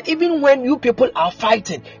always say that even when you people are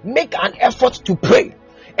fighting, make an effort to pray.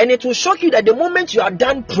 And it will shock you that the moment you are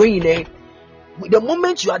done praying, the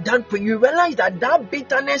moment you are done praying, you realize that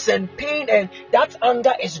bitterness and pain and that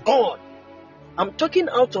anger is gone. I'm talking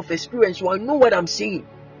out of experience, so I know what I'm saying.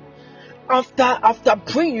 After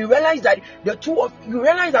praying, you realize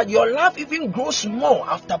that your love even grows more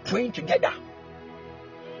after praying together.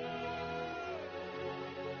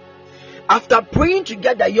 After praying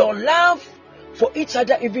together, your love for each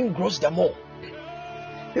other even grows the more.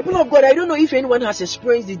 People of God, I don't know if anyone has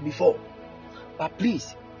experienced it before, but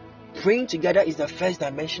please, praying together is the first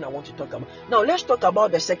dimension I want to talk about. Now, let's talk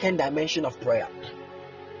about the second dimension of prayer.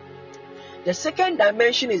 The second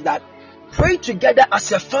dimension is that pray together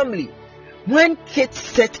as a family when kids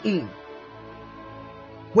set in.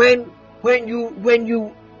 When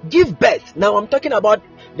you give birth. Now, I'm talking about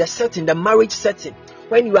the setting, the marriage setting.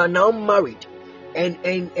 When you are now married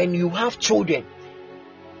and you have children,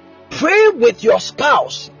 pray with your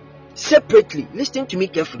spouse separately. Listen to me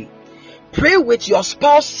carefully. Pray with your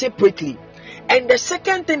spouse separately. And the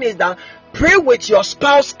second thing is that pray with your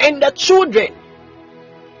spouse and the children.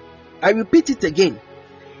 I repeat it again.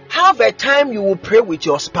 Have a time you will pray with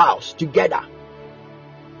your spouse together.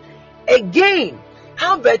 Again,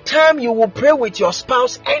 have a time you will pray with your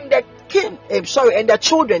spouse and the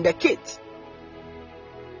children, the kids.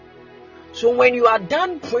 So when you are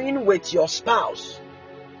done praying with your spouse,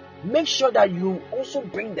 make sure that you also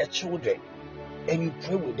bring the children and you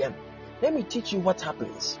pray with them. Let me teach you what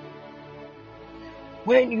happens.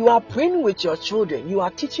 When you are praying with your children, you are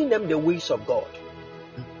teaching them the ways of God.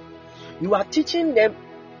 You are teaching them,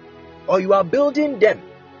 or you are building them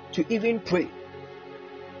to even pray.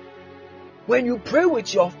 When you pray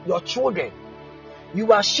with your children,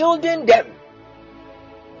 you are shielding them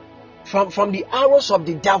from the arrows of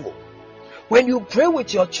the devil. When you pray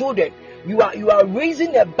with your children, you are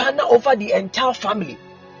raising a banner over the entire family.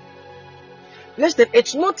 Listen,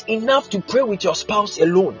 it's not enough to pray with your spouse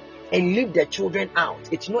alone and leave the children out.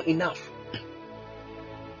 It's not enough.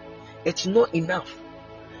 It's not enough.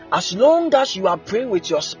 As long as you are praying with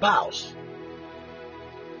your spouse,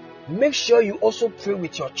 make sure you also pray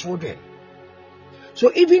with your children.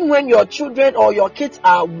 So even when your children or your kids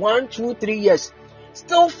are 1, 2, 3 years,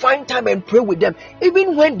 still find time and pray with them.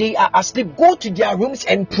 Even when they are asleep, go to their rooms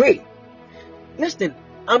and pray. Listen,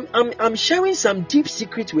 I'm sharing some deep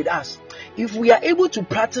secret with us. If we are able to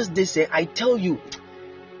practice this, I tell you,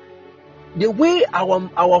 the way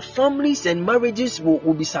our families and marriages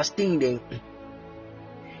will be sustained.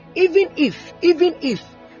 Even if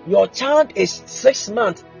your child is 6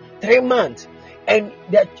 months, 3 months, and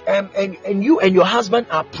that and you and your husband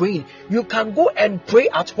are praying, you can go and pray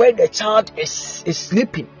at where the child is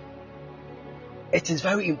sleeping. It is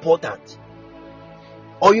very important.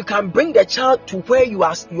 Or you can bring the child to where you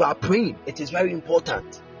are praying. It is very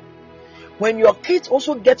important. When your kids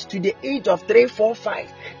also get to the age of 3, 4,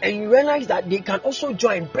 5, and you realize that they can also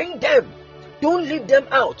join, bring them. Don't leave them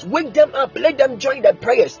out. Wake them up. Let them join the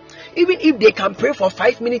prayers. Even if they can pray for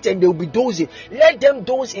 5 minutes and they'll be dozing, let them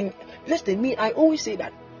doze in. Listen, me, I always say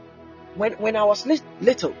that when I was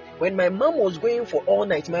little, when my mom was going for all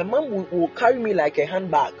night, my mom will carry me like a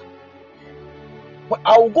handbag.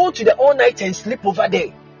 I'll go to the all night and sleep over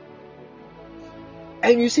there.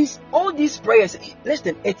 And you see, all these prayers,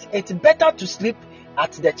 listen, it's better to sleep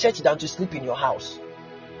at the church than to sleep in your house.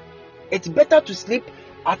 It's better to sleep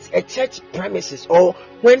at a church premises or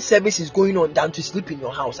when service is going on than to sleep in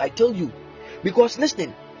your house. I tell you. Because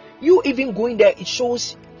listen, you even going there, it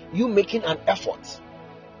shows you making an effort.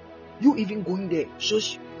 You even going there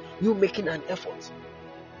shows you making an effort.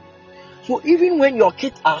 So even when your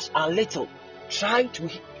kids are little, try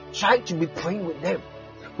to be praying with them.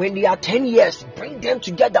 When they are 10 years, bring them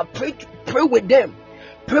together, pray with them.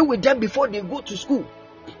 Pray with them before they go to school.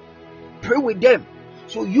 Pray with them.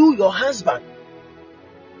 So you, your husband,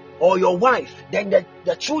 or your wife, then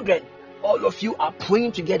the children, all of you are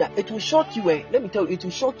praying together. It will shock you. Let me tell you, it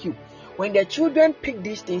will shock you. When the children pick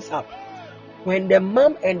these things up, when the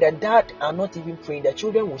mom and the dad are not even praying, the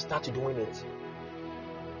children will start doing it.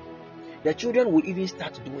 The children will even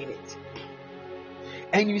start doing it.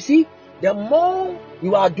 And you see, the more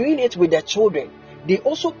you are doing it with the children, they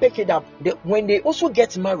also pick it up. When they also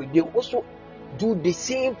get married, they will also do the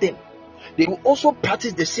same thing. They will also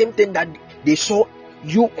practice the same thing that they saw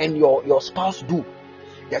you and your spouse do.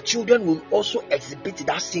 The children will also exhibit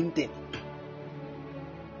that same thing.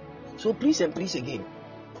 So please and please again,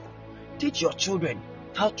 teach your children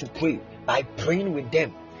how to pray by praying with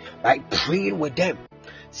them. By praying with them.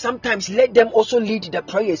 Sometimes let them also lead the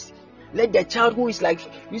prayers. Let the child who is like,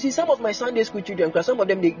 you see, some of my Sunday school children, because some of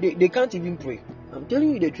them they can't even pray. I'm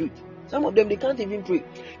telling you the truth. Some of them they can't even pray.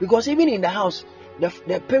 Because even in the house,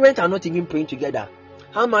 the parents are not even praying together.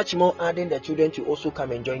 How much more adding the children to also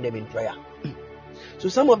come and join them in prayer? So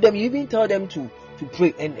some of them, you even tell them to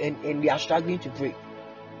pray and they are struggling to pray.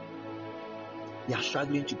 They are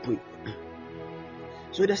struggling to pray.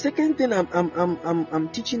 So the second thing I'm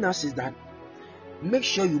teaching us is that make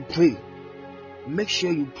sure you pray. Make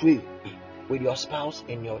sure you pray with your spouse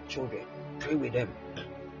and your children. Pray with them.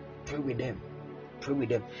 Pray with them. Pray with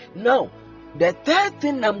them. Now, the third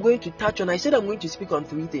thing I'm going to touch on, I said I'm going to speak on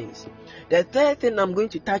 3 things. The third thing I'm going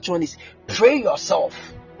to touch on is pray yourself.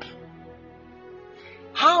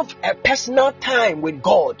 Have a personal time with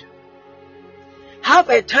God. Have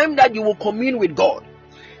a time that you will commune with God.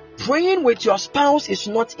 Praying with your spouse is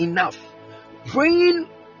not enough. Praying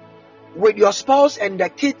with your spouse and the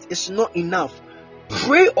kids is not enough.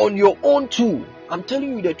 Pray on your own too. I'm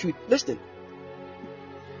telling you the truth. Listen.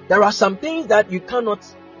 There are some things that you cannot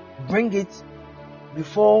bring it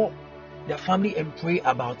before the family and pray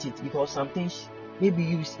about it, because some things maybe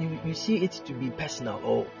you see it to be personal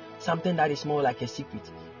or something that is more like a secret.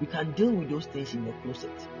 You can deal with those things in the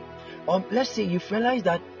closet. Let's say you've realized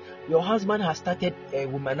that your husband has started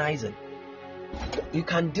womanizing. You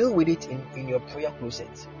can deal with it in your prayer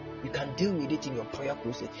closet. You can deal with it in your prayer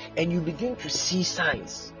closet, and you begin to see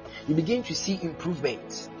signs. You begin to see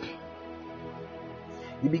improvements.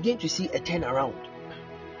 You begin to see a turnaround.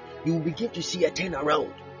 You will begin to see a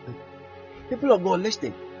turnaround. People of God,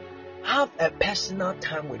 listen. Have a personal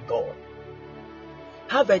time with God.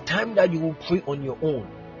 Have a time that you will pray on your own.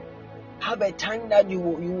 Have a time that you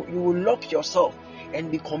will lock yourself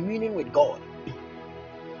and be communing with God.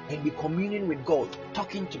 And be communing with God.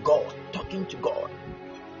 Talking to God. Talking to God.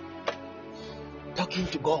 Talking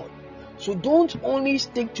to God. So don't only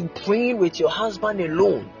stick to praying with your husband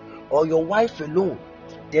alone or your wife alone.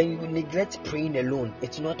 then you neglect praying alone.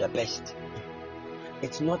 It's not the best.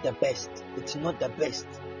 It's not the best. It's not the best.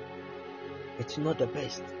 It's not the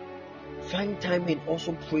best. Find time and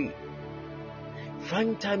also pray.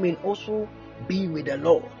 Find time and also be with the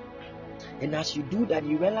Lord. And as you do that,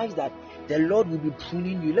 you realize that the Lord will be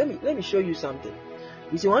pruning you. Let me show you something.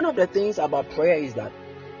 You see, one of the things about prayer is that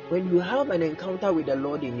when you have an encounter with the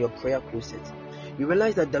Lord in your prayer closet, you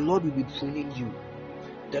realize that the Lord will be pruning you.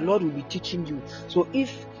 The Lord will be teaching you. So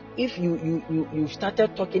if you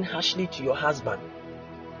started talking harshly to your husband,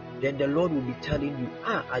 then the Lord will be telling you,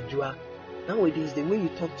 Ajua, nowadays the way you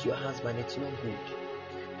talk to your husband, it's not good.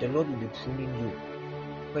 The Lord will be pruning you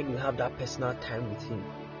when you have that personal time with Him.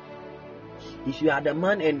 If you are the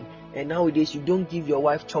man and nowadays you don't give your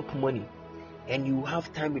wife chop money and you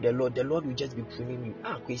have time with the Lord will just be pruning you.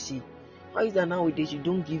 Kwesi, why is that nowadays you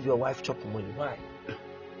don't give your wife chop money? Why?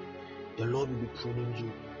 The Lord will be pruning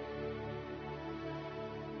you.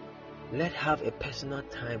 Let's have a personal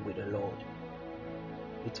time with the Lord.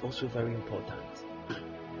 It's also very important.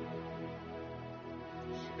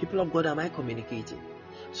 People of God, am I communicating?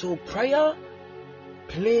 So prayer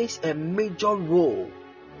plays a major role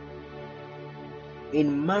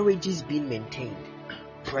in marriages being maintained.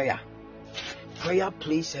 Prayer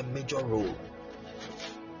plays a major role.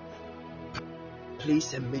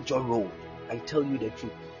 Plays a major role. I tell you the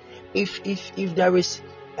truth. If there is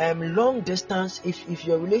long distance, if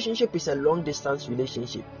your relationship is a long distance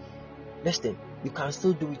relationship, listen, you can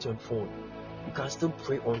still do it on phone. You can still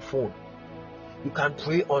pray on phone. You can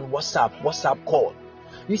pray on WhatsApp call.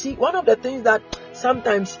 You see, one of the things that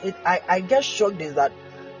sometimes I get shocked is that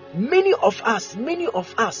many of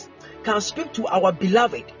us can speak to our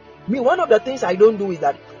beloved. Me, one of the things I don't do is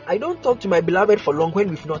that I don't talk to my beloved for long when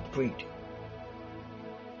we've not prayed.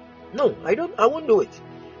 No, I won't do it.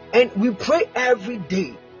 And we pray every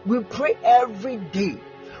day. We pray every day.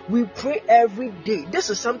 We pray every day. This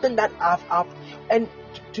is something that I've and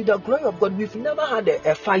to the glory of God, we've never had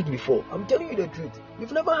a fight before. I'm telling you the truth.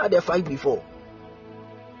 We've never had a fight before.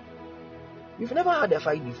 We've never had a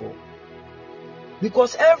fight before.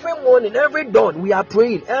 Because every morning, every dawn, we are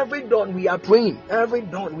praying. Every dawn, we are praying. Every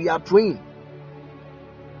dawn, we are praying.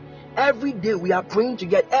 Every day, we are praying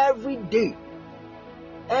together. Every day.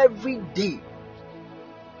 Every day.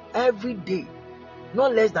 Every day.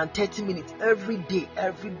 Not less than 30 minutes. Every day.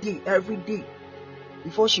 Every day. Every day.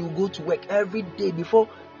 Before she will go to work. Every day. Before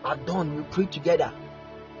at dawn, we pray together.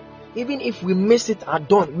 Even if we miss it at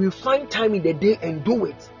dawn, we find time in the day and do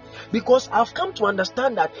it. Because I've come to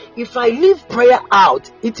understand that if I leave prayer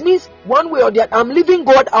out, it means one way or the other, I'm leaving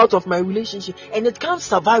God out of my relationship, and it can't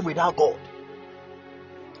survive without God.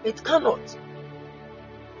 It cannot.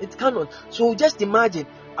 It cannot. So just imagine,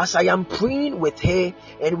 as I am praying with her,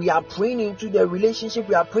 and we are praying into the relationship,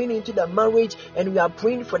 we are praying into the marriage, and we are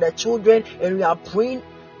praying for the children, and we are praying.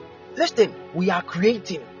 Listen, we are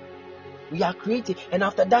creating. We are creating. And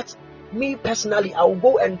after that, me personally, I will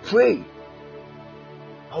go and pray.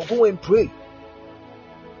 I'll go and pray.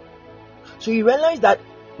 So you realize that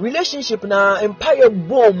relationship now empire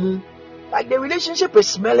boom, like the relationship is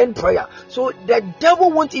smelling prayer. So the devil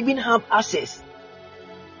won't even have access.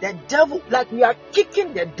 The devil, like we are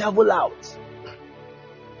kicking the devil out.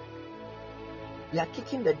 We are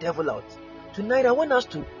kicking the devil out. Tonight I want us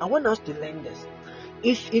to learn this.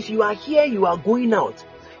 If you are here, you are going out,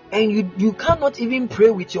 and you cannot even pray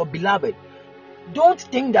with your beloved, don't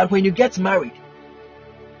think that when you get married,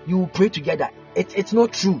 you will pray together. It's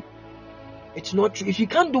not true. It's not true. If you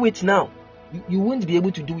can't do it now, you won't be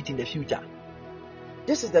able to do it in the future.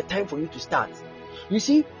 This is the time for you to start. You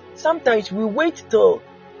see, sometimes we wait till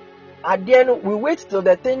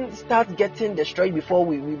the thing starts getting destroyed before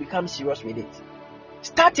we become serious with it.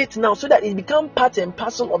 Start it now so that it becomes part and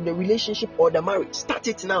parcel of the relationship or the marriage. Start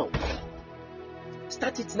it now.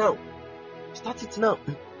 Start it now. Start it now.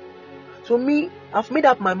 So me, I've made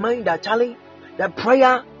up my mind that Charlie, that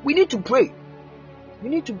prayer, we need to pray. We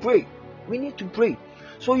need to pray. We need to pray.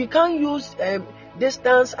 So you can't use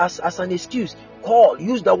distance as an excuse. Call.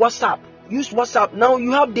 Use the WhatsApp. Use WhatsApp. Now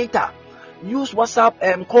you have data. Use WhatsApp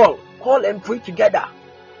and call. Call and pray together.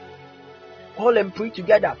 Call and pray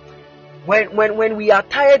together. When we are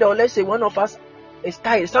tired, or let's say one of us is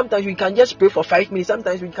tired, sometimes we can just pray for 5 minutes.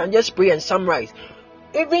 Sometimes we can just pray and summarize.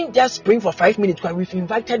 Even just praying for 5 minutes, because we've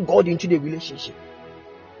invited God into the relationship.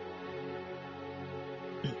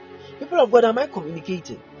 People of God, am I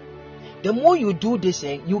communicating? The more you do this,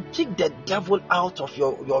 you kick the devil out of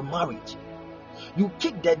your marriage. You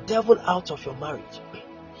kick the devil out of your marriage.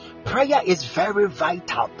 Prayer is very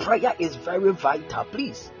vital. Prayer is very vital.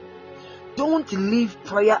 Please, don't leave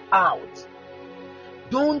prayer out.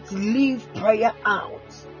 Don't leave prayer out.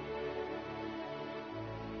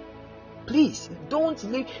 Please, don't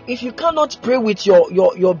leave. If you cannot pray with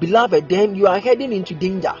your beloved, then you are heading into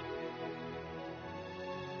danger.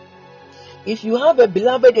 If you have a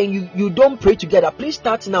beloved and you don't pray together, please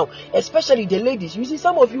start now. Especially the ladies. You see,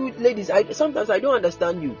 some of you ladies, sometimes I don't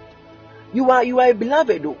understand you. You are a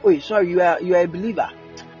beloved. Oh, sorry, you are a believer.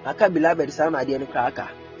 I can't beloved.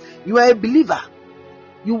 You are a believer.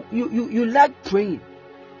 You like praying,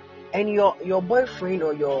 and your boyfriend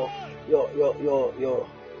or your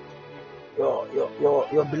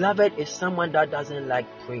beloved is someone that doesn't like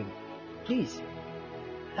praying. Please,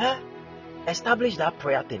 establish that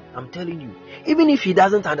prayer thing. I'm telling you, even if he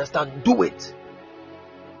doesn't understand, do it,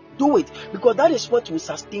 because that is what will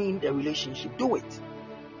sustain the relationship. Do it.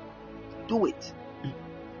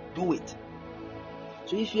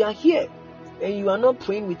 So if you are here and you are not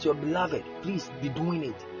praying with your beloved, please be doing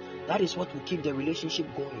it. That is what will keep the relationship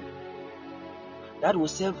going. That will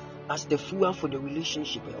serve as the fuel for the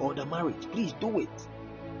relationship or the marriage. Please do it.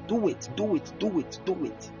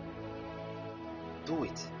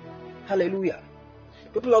 Hallelujah.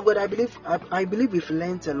 People of God, I believe we've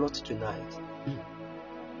learned a lot tonight.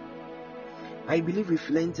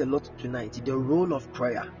 The role of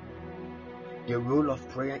prayer. The role of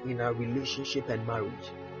prayer in our relationship and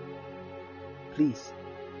marriage. Please,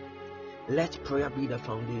 let prayer be the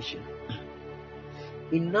foundation.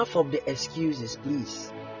 Enough of the excuses,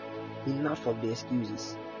 please. Enough of the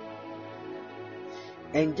excuses.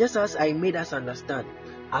 And just as I made us understand,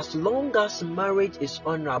 as long as marriage is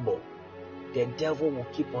honorable, the devil will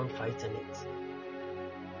keep on fighting it.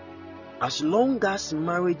 As long as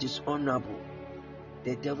marriage is honorable,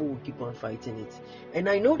 the devil will keep on fighting it. And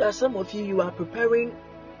I know that some of you are preparing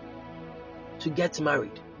to get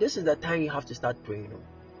married. This is the time you have to start praying.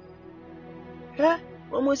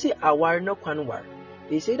 Almost say awar no kwanwar.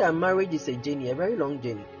 They say that marriage is a journey, a very long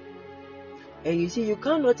journey. And you see, you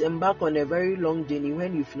cannot embark on a very long journey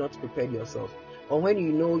when you've not prepared yourself, or when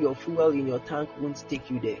you know your fuel in your tank won't take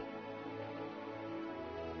you there.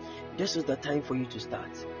 This is the time for you to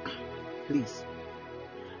start. Please.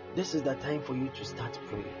 This is the time for you to start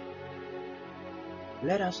praying.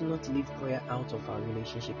 Let us not leave prayer out of our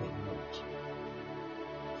relationship and marriage.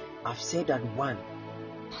 I've said that 1,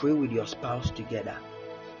 pray with your spouse together.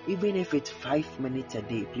 Even if it's 5 minutes a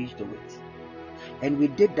day, please do it. And we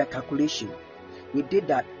did the calculation. We did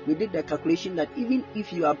the calculation that even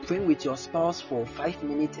if you are praying with your spouse for 5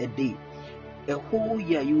 minutes a day, a whole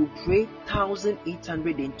year you will pray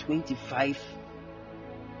 1,825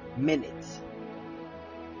 minutes.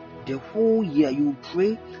 The whole year you will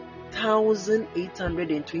pray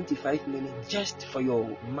 1,825 minutes just for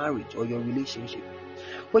your marriage or your relationship,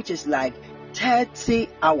 which is like 30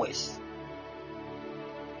 hours,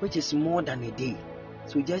 which is more than a day.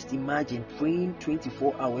 So just imagine praying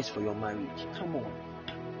 24 hours for your marriage. Come on.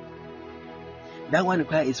 That one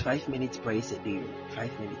requires 5 minutes prayers a day.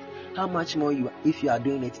 5 minutes. How much more if you are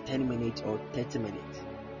doing it 10 minutes or 30 minutes?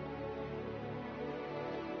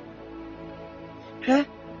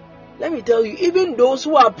 Let me tell you, even those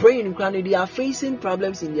who are praying in Christ, they are facing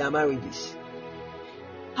problems in their marriages.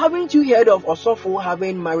 Haven't you heard of Osofo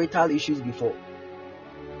having marital issues before?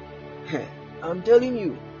 I'm telling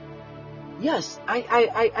you. Yes,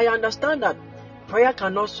 I understand that prayer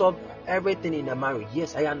cannot solve everything in a marriage.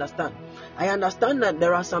 Yes, I understand. I understand that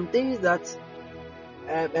there are some things that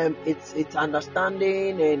it's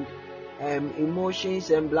understanding and emotions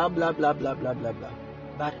and blah blah blah blah blah blah blah.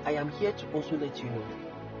 But I am here to also let you know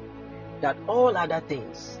that all other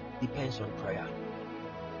things depends on prayer.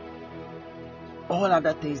 All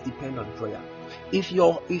other things depend on prayer. If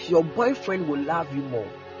your boyfriend will love you more,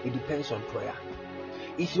 it depends on prayer.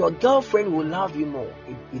 If your girlfriend will love you more,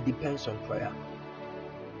 it depends on prayer.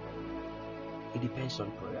 It depends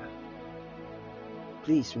on prayer.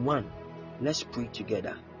 Please, 1, let's pray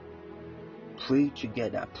together. Pray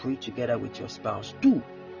together with your spouse. 2,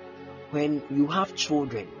 when you have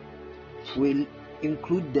children, pray,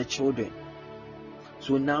 include the children.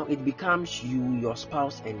 So now it becomes you, your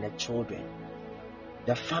spouse, and the children.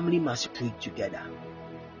 The family must pray together.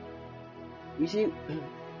 You see,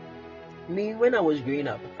 me, when I was growing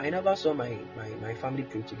up, I never saw my family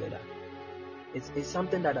pray together. It's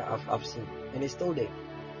something that I've seen, and it's still there.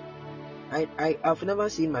 I've never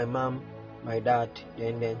seen my mom, my dad,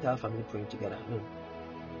 and the entire family praying together. No,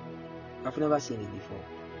 I've never seen it before.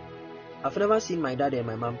 I've never seen my dad and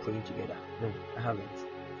my mom praying together. No, I haven't.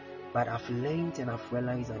 But I've learned and I've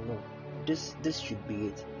realized, I know this should be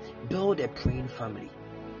it. Build a praying family.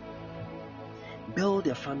 Build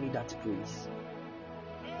a family that prays.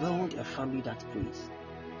 Build a family that prays.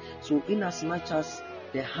 So in as much as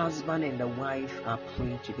the husband and the wife are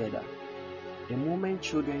praying together. The moment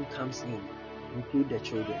children comes in, include the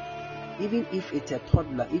children. Even if it's a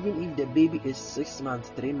toddler, even if the baby is 6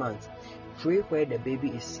 months, 3 months, pray where the baby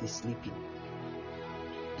is sleeping.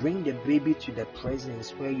 Bring the baby to the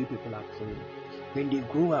presence where you people are praying. When they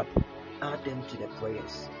grow up, add them to the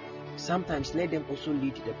prayers. Sometimes let them also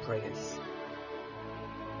lead the prayers.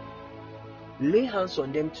 Lay hands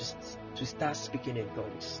on them to start speaking in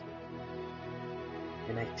tongues.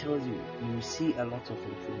 And I tell you, you will see a lot of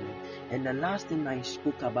improvement. And the last thing I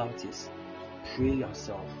spoke about is pray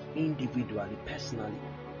yourself individually, personally.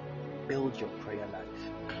 Build your prayer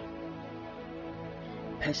life.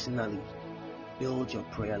 Personally, build your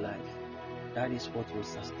prayer life. That is what will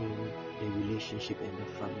sustain the relationship and the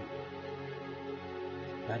family.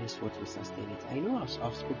 That is what will sustain it. I know I've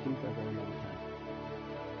spoken for a very long time.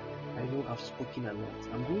 I know I've spoken a lot.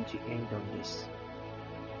 I'm going to end on this.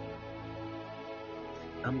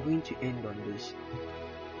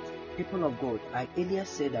 People of God, I earlier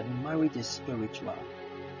said that marriage is spiritual.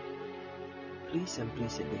 Please and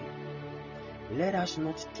please again, let us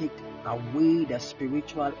not take away the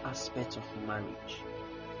spiritual aspect of marriage.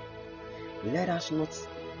 Let us not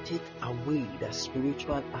take away the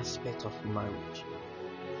spiritual aspect of marriage.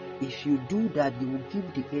 If you do that, you will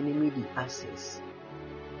give the enemy the access.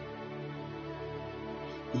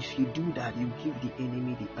 If you do that, you give the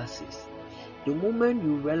enemy the access. The moment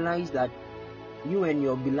you realize that you and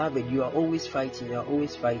your beloved, you are always fighting,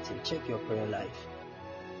 check your prayer life.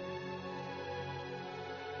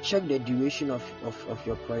 Check the duration of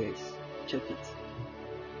your prayers. Check it.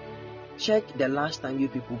 Check the last time you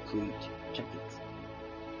people prayed. Check it.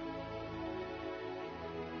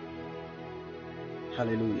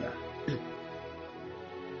 Hallelujah.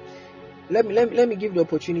 Let me give the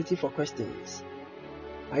opportunity for questions.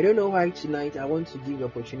 I don't know why tonight I want to give the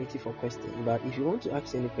opportunity for questions, but if you want to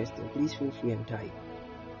ask any question, please feel free and type.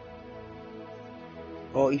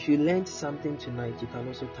 Or if you learned something tonight, you can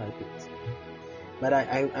also type it. But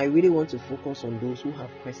I really want to focus on those who have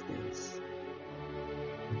questions.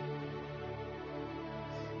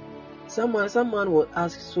 Someone will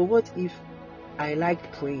ask, so what if I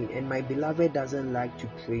like praying and my beloved doesn't like to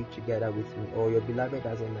pray together with me, or your beloved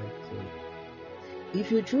doesn't like praying? If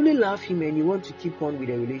you truly love him and you want to keep on with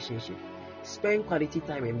a relationship, spend quality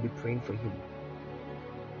time and be praying for him.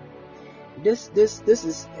 This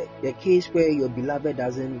is a case where your beloved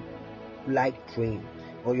doesn't like praying,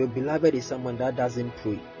 or your beloved is someone that doesn't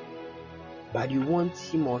pray, but you want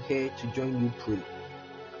him or her to join you pray.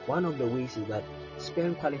 One of the ways is that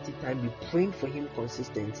spend quality time, be praying for him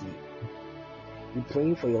consistently. Be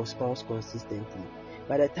praying for your spouse consistently.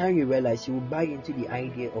 By the time you realize, you will buy into the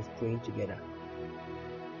idea of praying together.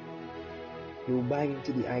 You will buy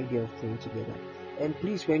into the idea of praying together. And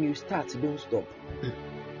please, when you start, don't stop.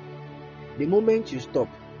 The moment you stop,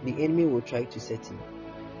 the enemy will try to set in.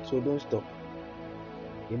 So don't stop.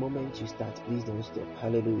 The moment you start, please don't stop.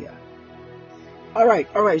 Hallelujah.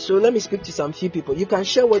 Alright, so let me speak to some few people. You can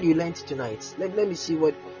share what you learned tonight. Let me see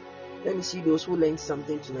those who learned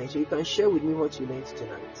something tonight. So you can share with me what you learned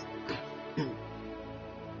tonight.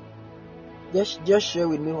 Just share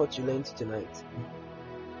with me what you learned tonight.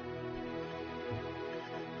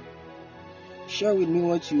 Share with me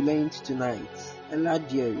what you learned tonight. Ella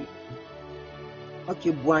Jerry.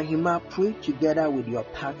 Okay, Buahima, pray together with your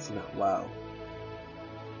partner. Wow.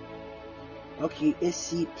 Okay,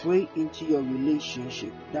 AC, pray into your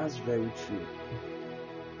relationship. That's very true.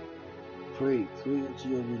 Pray into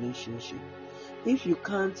your relationship. If you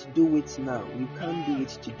can't do it now, you can do it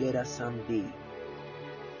together someday.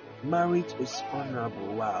 Marriage is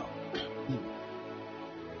honorable. Wow.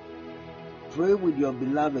 Pray with your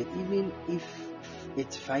beloved, even if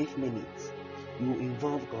it's 5 minutes. You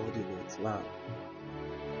involve God in it. Wow.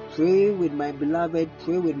 Pray with my beloved,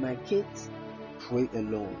 pray with my kids, pray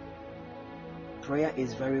alone. Prayer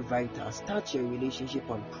is very vital. Start your relationship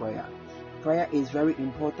on prayer. Prayer is very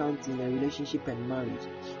important in a relationship and marriage.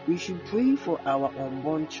 We should pray for our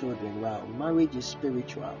unborn children. Wow, marriage is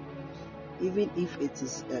spiritual. Even if it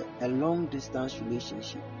is a long distance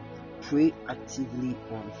relationship, pray actively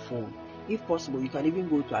on phone. If possible, you can even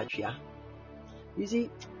go to Achia. You see,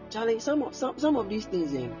 Charlie, some of these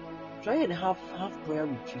things, try and have prayer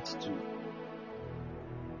retreats too.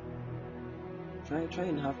 Try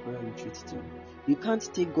and have prayer retreats too. You can't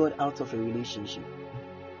take God out of a relationship.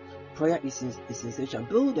 Prayer is essential.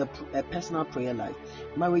 Build a personal prayer life.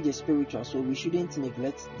 Marriage is spiritual, so we shouldn't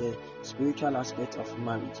neglect the spiritual aspect of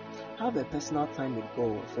marriage. Have a personal time with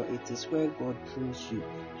God, for it is where God prunes you.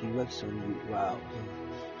 He works on you. Wow.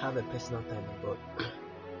 Have a personal time with God.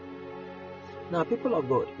 Now, people of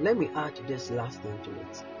God, let me add this last thing to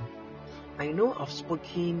it. I know I've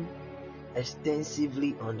spoken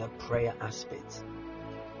extensively on the prayer aspect.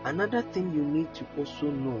 Another thing you need to also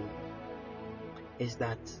know is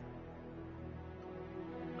that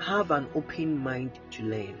have an open mind to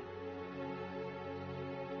learn.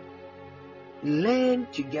 Learn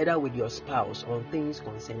together with your spouse on things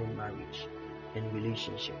concerning marriage and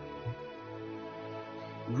relationship.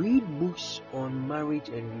 Read books on marriage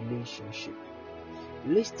and relationship.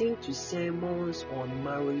 Listen to sermons on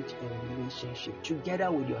marriage and relationship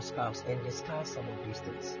together with your spouse and discuss some of these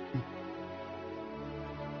things.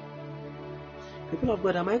 People of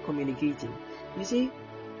God, am I communicating? You see,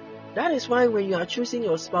 that is why when you are choosing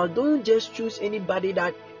your spouse, don't just choose anybody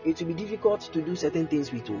that it will be difficult to do certain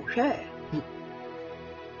things with you. Sure.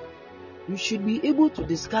 You should be able to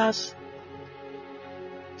discuss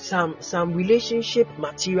some relationship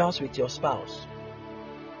materials with your spouse.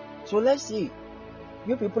 So let's see.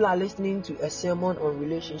 You people are listening to a sermon on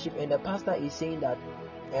relationship and the pastor is saying that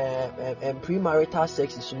premarital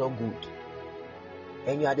sex is not good.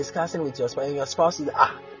 And you are discussing with your spouse and your spouse is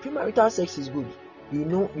premarital sex is good. You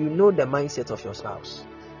know the mindset of your spouse.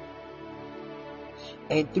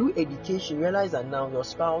 And through education, realize that now your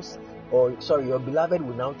spouse your beloved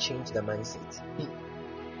will now change the mindset.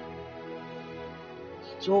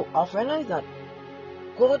 So I've realized that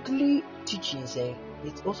godly teachings,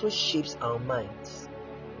 it also shapes our minds.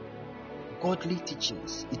 Godly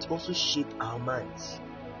teachings, it also shapes our minds.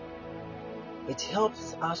 It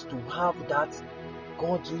helps us to have that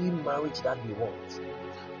godly marriage that we want.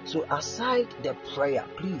 So aside the prayer,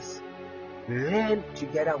 please learn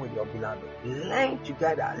together with your beloved. Learn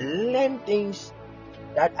together. Learn things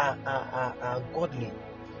that are godly.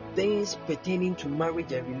 Things pertaining to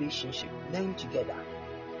marriage and relationship. Learn together.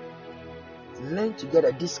 Learn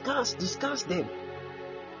together. Discuss them.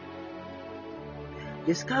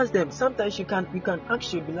 Discuss them. Sometimes you can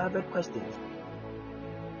ask your beloved questions.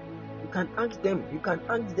 You can ask them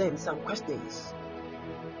some questions.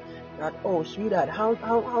 That, oh sweetheart, how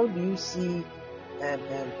do you see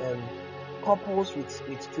couples with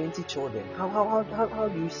 20 children? How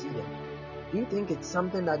do you see them? Do you think it's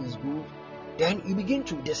something that is good? Then you begin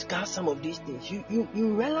to discuss some of these things. You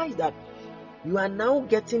realize that you are now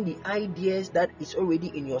getting the ideas that is already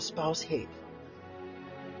in your spouse's head.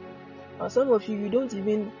 And some of you don't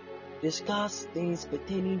even discuss things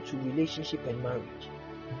pertaining to relationship and marriage.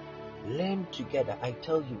 Learn together, I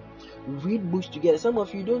tell you. Read books together. Some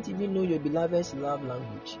of you don't even know your beloved's love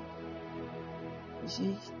language. You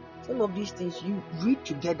see, some of these things you read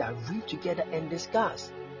together and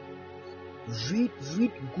discuss. Read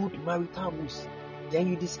good marital books. Then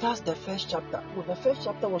you discuss the first chapter. Well, the first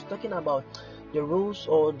chapter was talking about the roles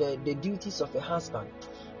or the duties of a husband.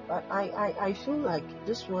 But I feel like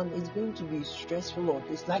this one is going to be stressful.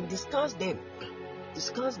 It's like discuss them.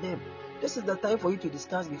 Discuss them. This is the time for you to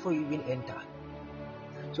discuss before you even enter.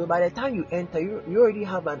 So by the time you enter, you already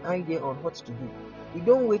have an idea on what to do. You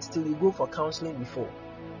don't wait till you go for counseling before.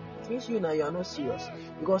 It means you are not serious.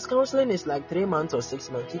 Because counseling is like 3 months or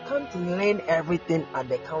 6 months. You can't learn everything at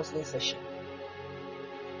the counseling session.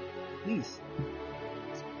 Please.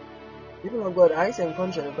 People of God, I say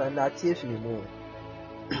function and that's if you know.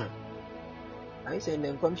 I say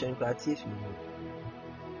then function that's if you know.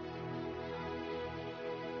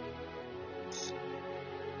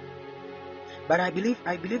 But I believe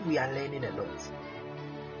we are learning a lot.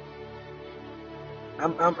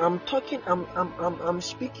 I'm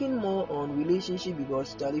speaking more on relationship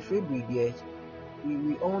because Charlie February,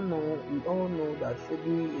 we all know that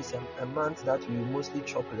February is a month that we mostly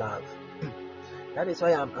chop love. That is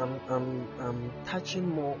why I'm touching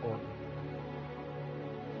more on.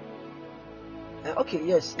 Okay,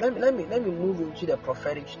 yes. Let me move into the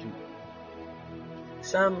prophetic too.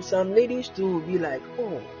 Some ladies too will be like,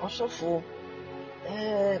 oh, also for.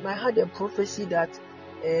 I had a prophecy that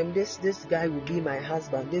this guy will be my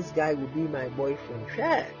husband, this guy will be my boyfriend.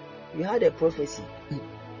 Yeah, you had a prophecy.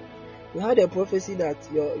 You had a prophecy that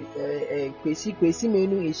your Kwesi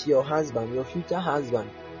Menu is your husband, your future husband.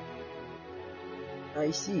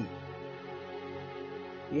 I see.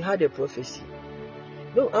 You had a prophecy.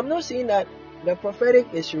 No, I'm not saying that the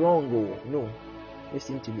prophetic is wrong. Oh, no,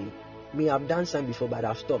 listen to me. Me, I've done some before, but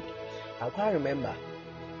I've stopped. I can't remember.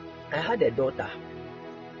 I had a daughter.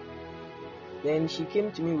 Then she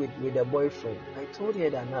came to me with a boyfriend. I told her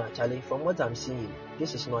that, nah, Charlie, from what I'm seeing,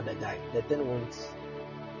 this is not the guy. The thing won't.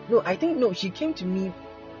 No, she came to me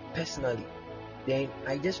personally. Then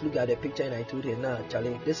I just looked at the picture and I told her, nah,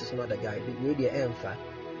 Charlie, this is not the guy.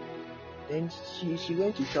 Then she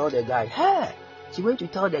went to tell the guy. Hey! She went to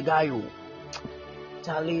tell the guy, oh,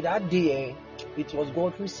 Charlie, that day, It was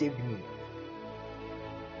God who saved me.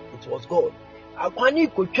 It was God.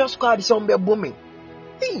 Akwani could just call somebody booming.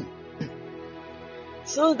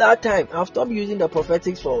 Since that time, I've stopped using the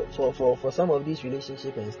prophetics for some of these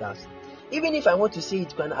relationships and stuff. Even if I want to say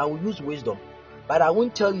it, I will use wisdom. But I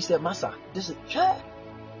won't tell you, say, Master, this is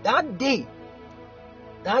that day.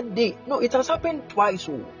 No, it has happened twice,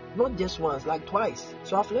 not just once, like twice.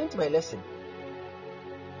 So I've learned my lesson.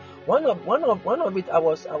 One of it, I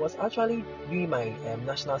was actually doing my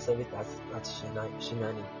national service at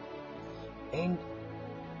Shinani, and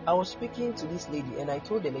I was speaking to this lady, and I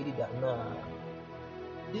told the lady that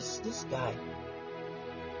this guy,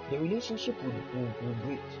 the relationship will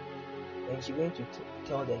break. And she went to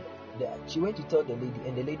tell the lady,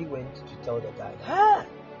 and the lady went to tell the guy.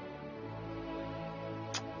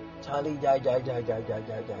 Charlie,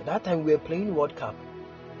 that time we were playing World Cup,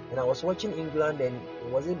 and I was watching England, and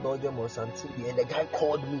was it Belgium or something, and the guy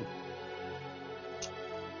called me.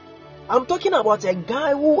 I'm talking about a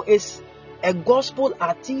guy who is a gospel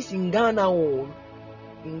artist in Ghana.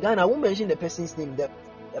 I won't mention the person's name. The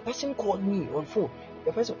person called me on phone.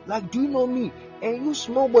 The person, like, do you know me? And you,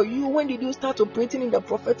 small boy, when did you start operating in the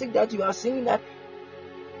prophetic that you are saying that?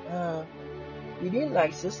 Within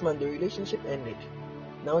like 6 months, the relationship ended.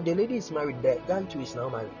 Now the lady is married. The guy too is now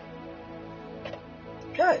married.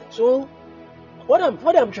 Okay, so what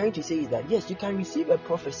I'm trying to say is that yes, you can receive a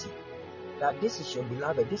prophecy that this is your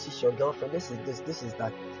beloved, this is your girlfriend, this is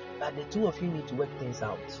that. But the two of you need to work things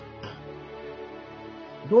out.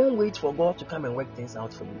 Don't wait for God to come and work things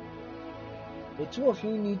out for you. The two of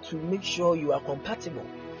you need to make sure you are compatible.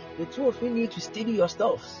 The two of you need to study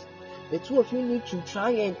yourselves. The two of you need to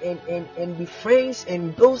try and be friends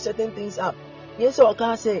and build certain things up. Yes, I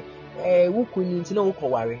can say, you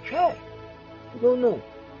don't know.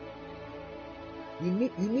 You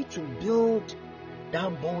need to build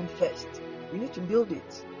that bond first. You need to build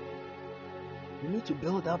it. You need to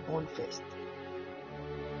build that bond first.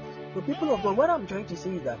 So people of God, what I'm trying to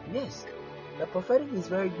say is that yes, the prophetic is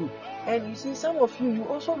very good. And you see, some of you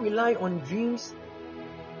also rely on dreams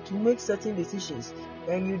to make certain decisions.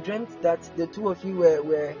 And you dreamt that the two of you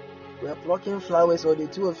were plucking flowers, or the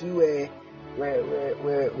two of you were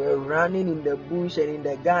running in the bush and in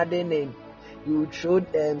the garden, and you throw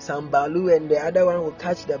some balloon, and the other one will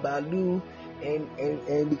catch the balloon,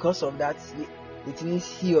 and because of that, it means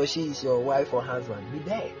he or she is your wife or husband. Be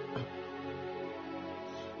there.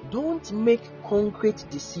 Don't make concrete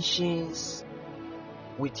decisions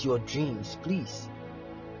with your dreams, please.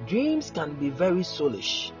 Dreams can be very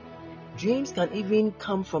soulish. Dreams can even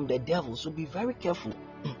come from the devil, so be very careful.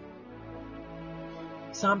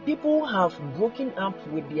 Some people have broken up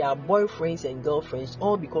with their boyfriends and girlfriends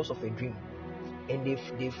all because of a dream, and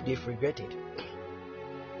they've regretted.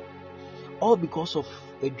 All because of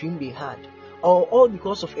a dream they had, or all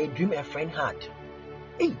because of a dream a friend had.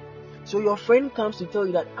 Hey, so your friend comes to tell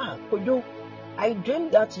you that, Kojo, I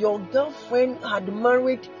dreamed that your girlfriend had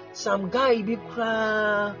married some guy,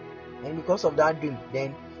 and because of that dream,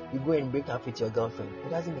 then you go and break up with your girlfriend. It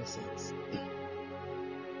doesn't make sense. It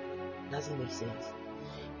doesn't make sense.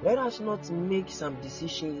 Let us not make some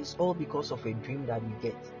decisions all because of a dream that we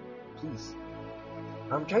get. Please.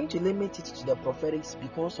 I'm trying to limit it to the prophetics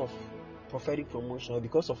because of prophetic promotion, or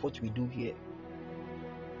because of what we do here.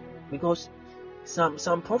 Because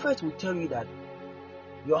some prophets will tell you that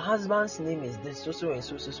your husband's name is this, so and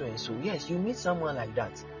so. Yes, you meet someone like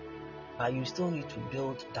that, but you still need to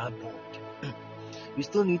build that bond. You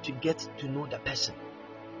still need to get to know the person.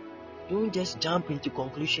 Don't just jump into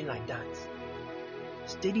conclusion like that.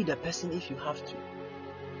 Study the person if you have to.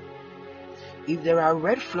 If there are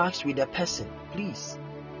red flags with the person, please.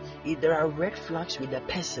 If there are red flags with the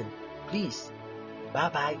person, please.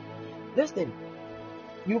 Bye. Listen,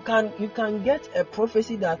 you can get a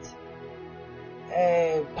prophecy that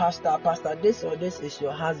pastor this or this is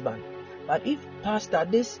your husband. But if pastor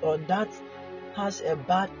this or that has a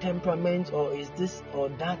bad temperament, or is this or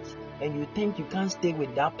that, and you think you can't stay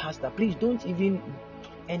with that pastor, please don't even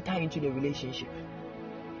enter into the relationship.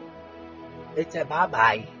 It's a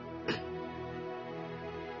bye-bye.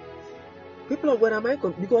 People of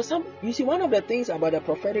God, because you see, one of the things about the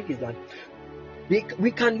prophetic is that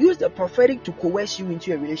we can use the prophetic to coerce you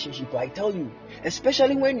into a relationship. I tell you,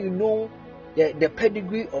 especially when you know the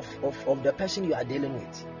pedigree of the person you are dealing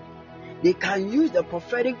with. They can use the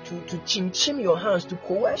prophetic to chim your hands, to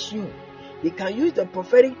coerce you. They can use the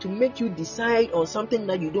prophetic to make you decide on something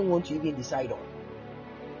that you don't want to even decide on.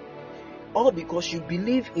 All because you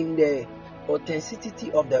believe in the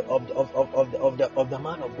authenticity of the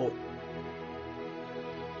man of God.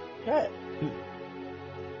 Yeah.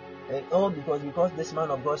 And all because this man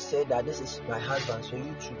of God said that this is my husband, so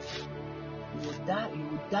you too. You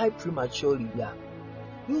will die prematurely, yeah.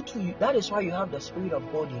 You too, that is why you have the Spirit of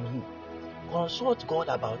God in you. Consult God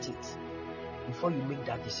about it before you make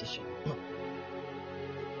that decision.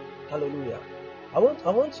 Hallelujah. I want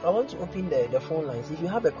to open the phone lines. If you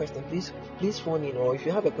have a question, please phone in, or if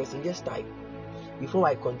you have a question, just type. Before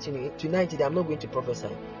I continue, tonight I'm not going to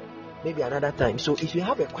prophesy. Maybe another time. So if you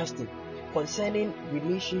have a question concerning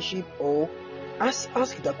relationship, or ask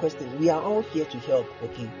the question. We are all here to help,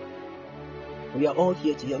 okay? We are all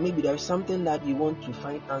here to help. Maybe there is something that you want to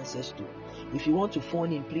find answers to. If you want to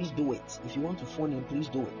phone in, please do it. If you want to phone in, please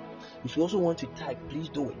do it. If you also want to type, please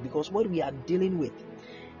do it. Because what we are dealing with,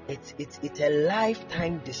 it's a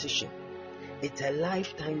lifetime decision. It's a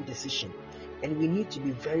lifetime decision. And we need to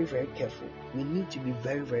be very, very careful. We need to be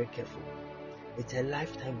very, very careful. It's a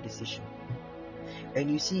lifetime decision. And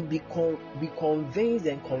you see, be convinced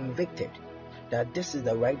and convicted that this is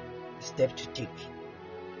the right step to take.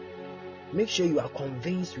 Make sure you are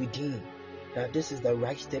convinced within that this is the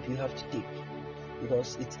right step you have to take,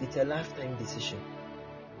 because it's a lifetime decision.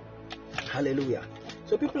 Hallelujah.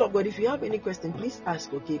 So people of God, if you have any question, please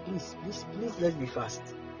ask, okay? Please, let's be fast.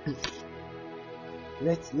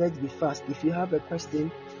 Let's be fast. If you have a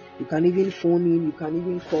question, you can even phone in, you can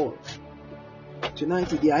even call. Tonight,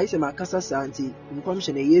 the I say Makasa Santi,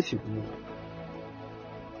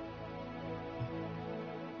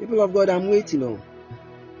 people of God, I'm waiting on.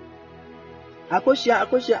 Akosia,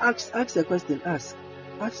 ask the question. Ask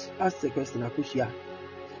the question, Akosia.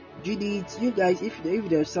 Judith, you guys, if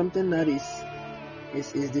there's something that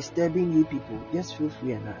is disturbing you people, just feel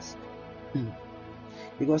free and ask.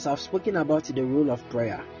 Because I've spoken about the role of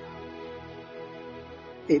prayer.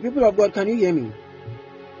 Hey, people of God, can you hear me?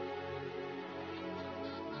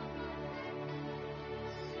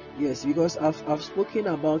 Yes, because I've spoken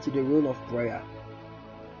about the role of prayer.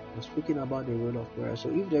 I've spoken about the role of prayer. So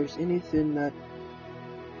if there's anything that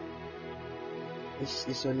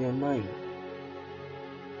is on your mind,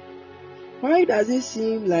 why does it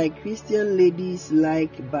seem like Christian ladies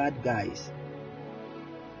like bad guys?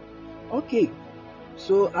 Okay,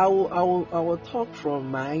 so I will talk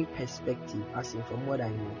from my perspective, as in from what I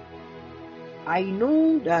know. I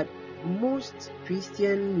know that most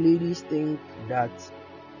Christian ladies think that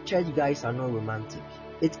church guys are not romantic.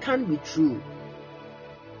 It can be true.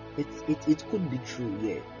 It could be true,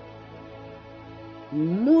 yeah.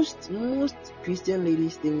 Most Christian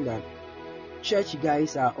ladies think that church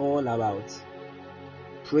guys are all about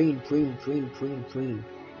praying,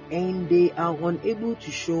 and they are unable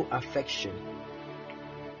to show affection.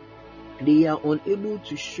 They are unable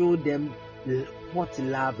to show them what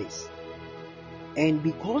love is, and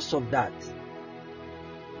because of that,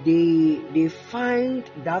 they find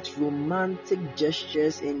that romantic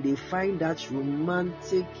gestures and they find that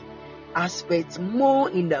romantic aspect more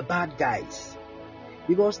in the bad guys.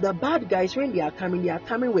 Because the bad guys, when they are coming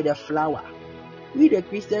with a flower. We the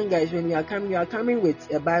Christian guys, when we are coming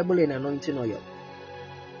with a Bible and anointing oil.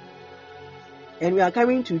 And we are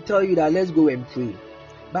coming to tell you that let's go and pray.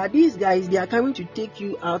 But these guys, they are coming to take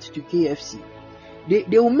you out to KFC.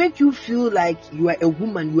 They will make you feel like you are a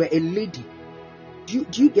woman, you are a lady. Do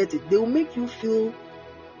you get it? They will make you feel,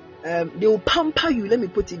 they will pamper you, let me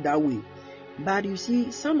put it that way. But you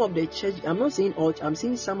see, some of the church, I'm not saying all, I'm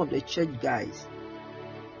saying some of the church guys,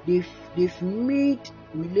 they've made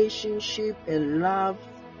relationship and love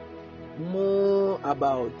more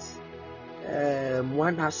about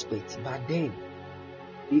one aspect, but then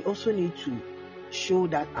they also need to show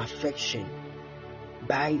that affection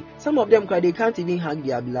by, some of them, they can't even hug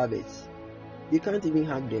their beloveds. They can't even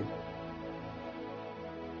hug them.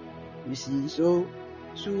 You see, so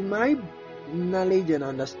to my knowledge and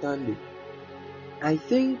understanding, I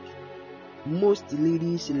think most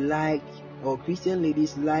ladies like, or Christian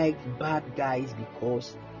ladies like bad guys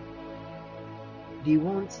because they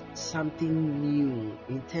want something new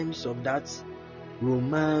in terms of that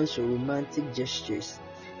romance or romantic gestures.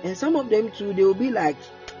 And some of them too, they will be like,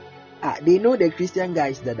 they know the Christian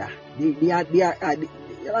guys that they are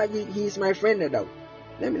like, he's my friend that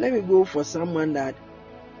let me go for someone that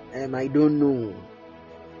I don't know.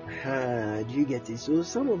 Do you get it? So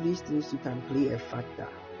some of these things you can play a factor.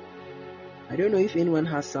 I don't know if anyone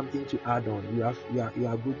has something to add on. You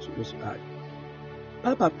are good to also add.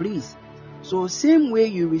 Papa, please. So same way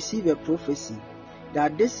you receive a prophecy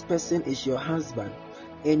that this person is your husband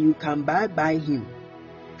and you can buy him,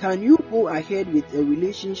 can you go ahead with a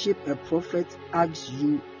relationship a prophet asks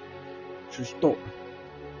you to stop?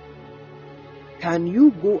 Can you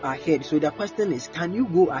go ahead? So the question is, can you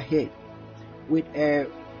go ahead with a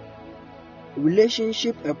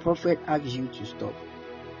relationship a prophet asks you to stop.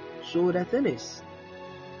 So the thing is,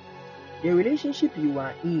 the relationship you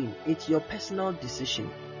are in, it's your personal decision.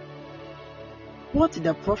 What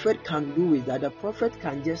the prophet can do is that the prophet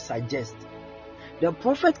can just suggest. The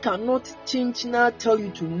prophet cannot change now, tell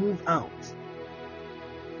you to move out.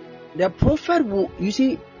 The prophet will, you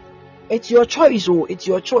see, it's your choice. Oh, it's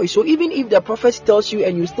your choice. So even if the prophet tells you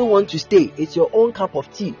and you still want to stay, it's your own cup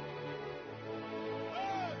of tea.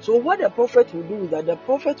 So what the prophet will do is that the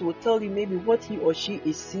prophet will tell you maybe what he or she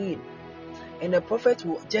is seeing, and the prophet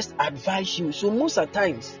will just advise you. So most of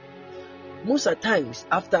times,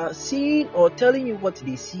 after seeing or telling you what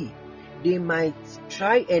they see, they might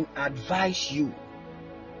try and advise you.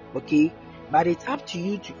 Okay? But it's up to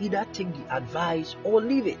you to either take the advice or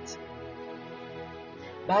leave it.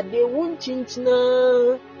 But they won't change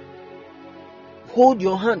now. Hold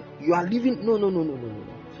your hand. You are leaving. No.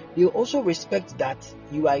 They also respect that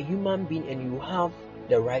you are a human being and you have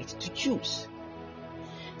the right to choose.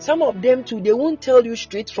 Some of them too, they won't tell you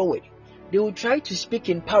straightforward. They will try to speak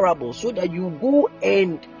in parables so that you go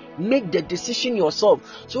and make the decision yourself,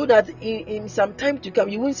 so that in some time to come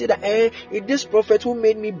you won't say that it's this prophet who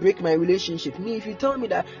made me break my relationship. Me, if you tell me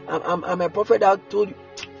that I'm a prophet that told you,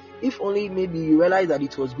 if only maybe you realize that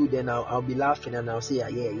it was good, then I'll be laughing and I'll say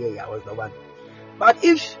yeah, I was the one. But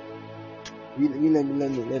if let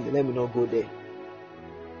me not go there,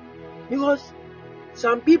 because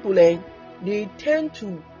some people they tend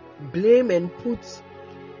to blame and put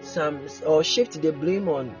some or shift the blame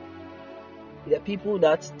on the people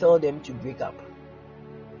that tell them to break up.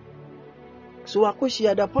 So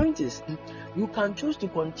Akoshia, the point is, you can choose to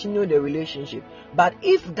continue the relationship, but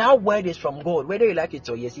if that word is from God, whether you like it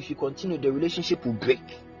or yes, if you continue, the relationship will break.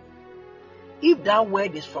 If that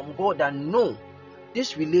word is from God, then no,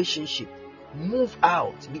 this relationship, move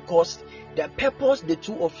out, because the purpose the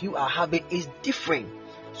two of you are having is different,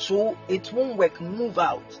 so it won't work. Move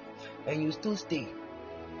out, and you still stay.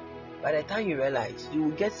 By the time you realize, you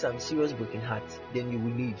will get some serious broken heart, then you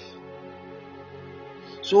will leave.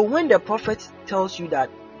 So when the prophet tells you that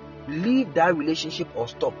leave that relationship or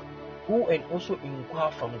stop, go and also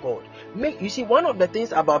inquire from God. You see, one of the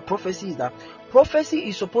things about prophecy is that prophecy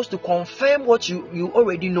is supposed to confirm what you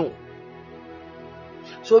already know.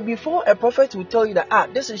 So before a prophet will tell you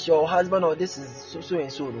that this is your husband or this is so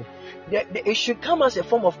and so, it should come as a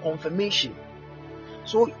form of confirmation.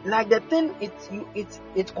 So like the thing,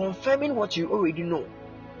 it's confirming what you already know.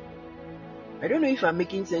 I don't know if I'm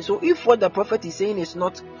making sense. So if what the prophet is saying is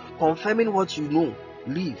not confirming what you know,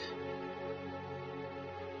 leave.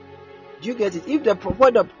 Do you get it? If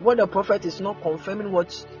what the prophet is not confirming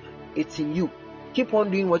what it's in you, keep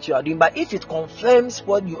on doing what you are doing. But if it confirms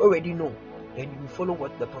what you already know, then you follow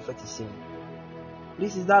what the prophet is saying.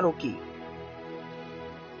 Please, is that okay?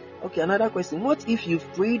 Okay, another question. What if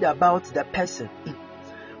you've prayed about the person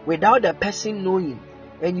without the person knowing,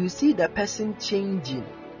 and you see the person changing,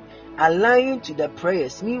 aligning to the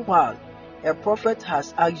prayers? Meanwhile, a prophet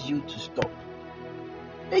has asked you to stop.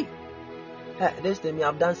 Hey, this time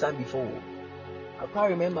I've done some before. I can't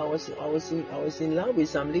remember. I was in love with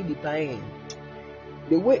some lady playing.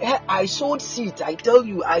 The way I sowed seeds, I tell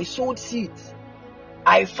you, I sowed seeds.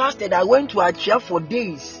 I fasted. I went to a chair for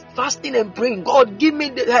days, fasting and praying. God, give me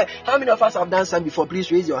the. How many of us have done some before?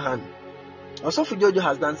 Please raise your hand. Also, Jojo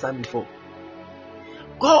has done some before.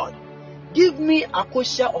 God, give me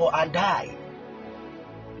Akosha or I die.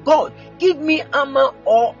 God, give me Amma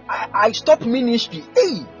or I stop ministry.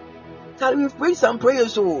 Hey, shall we pray some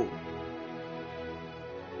prayers? So,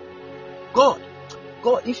 God,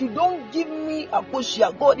 if you don't give me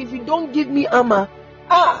Akosha, God, if you don't give me Amma,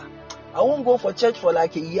 I won't go for church for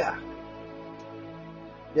like a year.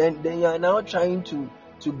 Then you are now trying to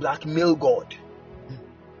blackmail God.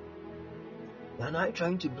 You are now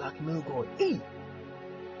trying to blackmail God. Hey.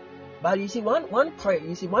 But you see, one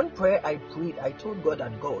prayer I prayed, I told God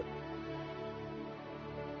that, God,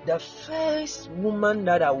 the first woman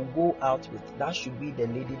that I will go out with, that should be the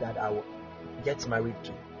lady that I will get married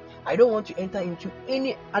to. I don't want to enter into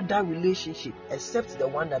any other relationship except the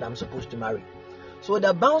one that I'm supposed to marry. So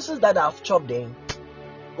the bounces that I've chopped in,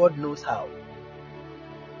 God knows how.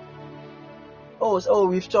 Oh,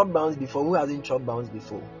 we've chopped bounce before. Who hasn't chopped bounce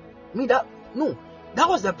before? That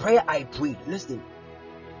was the prayer I prayed. Listen.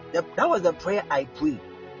 That was the prayer I prayed.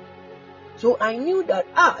 So I knew that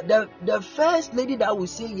the first lady that would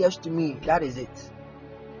say yes to me, that is it.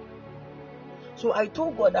 So I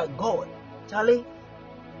told God that, God, Charlie,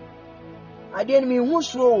 I didn't mean who's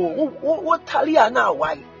slow. What Talia now?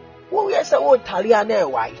 Why? What Talia now?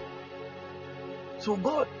 Why? So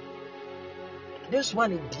God, this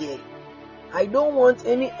one is there. I don't want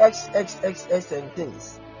any XXXS and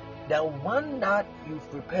things. The one that you've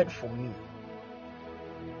prepared for me.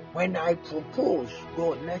 When I propose,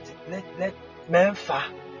 God, let Memphis.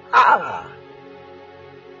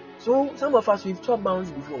 So some of us, we've chopped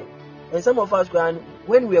bounds before. And some of us,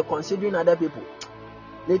 when we are considering other people,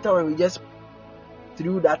 later on we just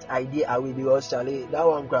threw that idea away because Charlie, that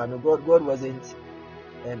one God wasn't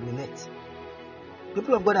in it.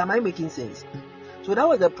 People of God, am I making sense? So that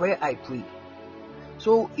was the prayer I prayed.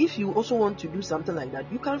 So if you also want to do something like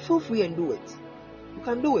that, you can feel free and do it. You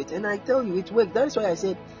can do it. And I tell you, it works. That's why I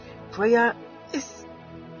said prayer is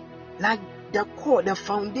like the core, the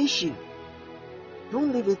foundation.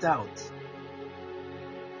 Don't leave it out.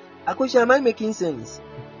 Akosha, am I making sense?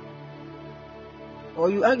 Or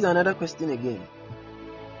you ask another question again?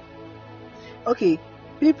 Okay,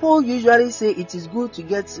 people usually say it is good to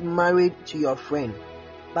get married to your friend,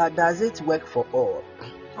 but does it work for all?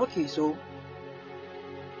 Okay, so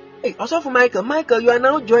hey, also for Michael, you are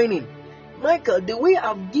now joining. Michael, the way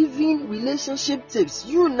I've given relationship tips,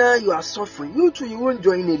 you now you are suffering. You too, you won't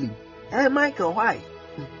join Ellie. Hey, Michael, why?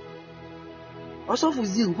 Also for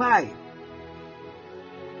Zil, why?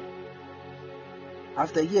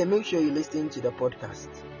 After here, make sure you listen to the podcast.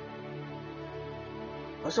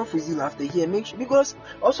 Also for Zil, after here, make sure, because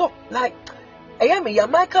also like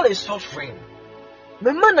Michael is suffering.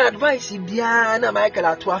 My man advice is Diana Michael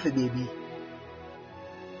at 12 baby.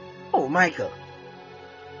 Oh, Michael.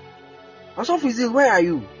 Also for Zil, where are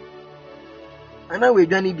you? I know we're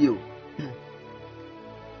Johnny Bill.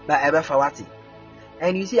 By Eba Fawati.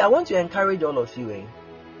 And you see, I want to encourage all of you.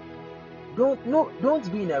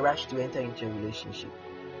 Don't be in a rush to enter into a relationship.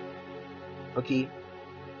 Okay?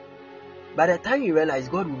 By the time you realize,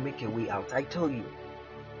 God will make a way out. I tell you.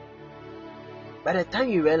 By the time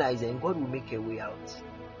you realize, and God will make a way out.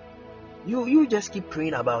 You just keep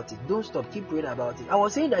praying about it. Don't stop. Keep praying about it. I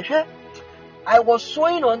was saying that I was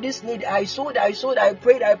sowing on this need. I sowed. I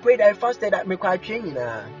prayed. I fasted. I make training.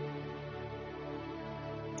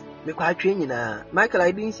 Michael,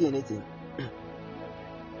 I didn't see anything.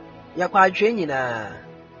 You're quite training.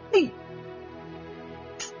 Hey.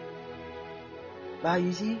 But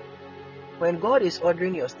you see, when God is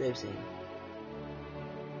ordering your steps in,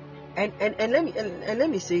 and let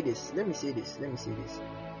me say this.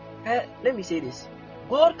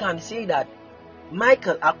 God can say that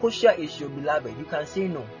Michael, Akosha is your beloved. You can say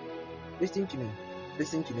no. Listen to me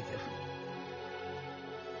carefully.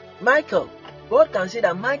 Michael, God can say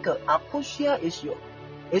that Michael, Akosha is your.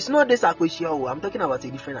 It's not this Akosha. I'm talking about a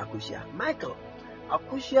different Akosha. Michael,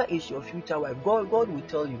 Akosha is your future wife. God will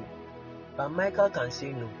tell you. But Michael can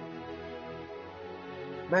say no.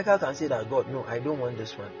 Michael can say that God, no, I don't want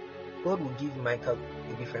this one. God will give Michael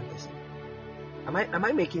a different person. Am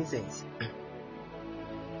I making sense?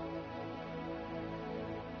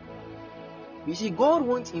 You see, God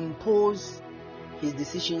won't impose his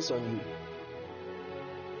decisions on you.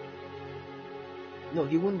 No,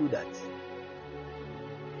 he won't do that.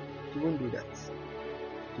 He won't do that.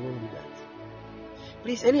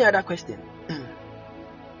 Please, any other question?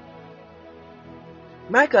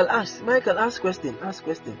 Michael, ask question.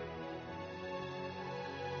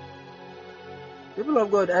 People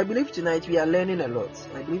of God, I believe tonight we are learning a lot.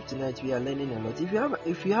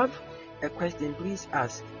 If you have a question, please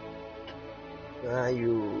ask.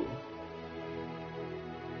 You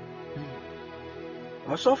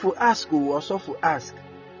also for ask.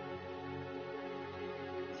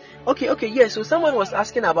 Okay, yes. So someone was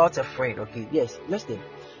asking about a friend. Okay, yes, listen.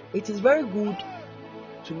 It is very good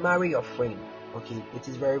to marry your friend. Okay, it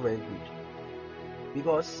is very, very good.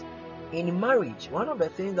 Because in marriage, one of the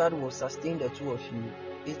things that will sustain the two of you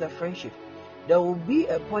is the friendship. There will be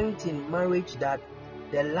a point in marriage that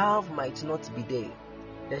the love might not be there.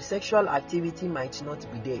 The sexual activity might not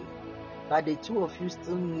be there. But the two of you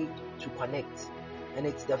still need to connect. And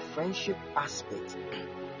it's the friendship aspect.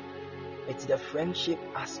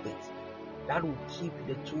 That will keep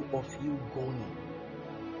the two of you going.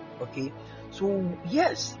 Okay? So,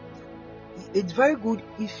 yes, it's very good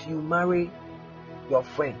if you marry your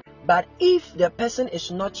friend. But if the person is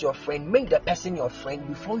not your friend, make the person your friend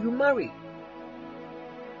before you marry.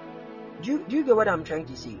 Do you get what I'm trying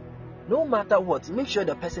to say? No matter what, make sure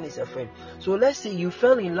the person is a friend. So let's say you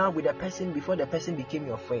fell in love with the person before the person became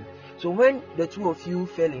your friend. So when the two of you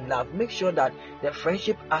fell in love, make sure that the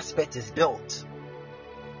friendship aspect is built.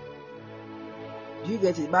 Do you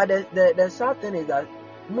get it? But the sad thing is that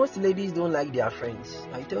most ladies don't like their friends.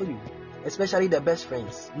 I tell you. Especially the best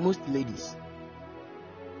friends. Most ladies.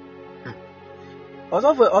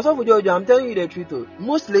 Also for Jojo, I'm telling you the truth.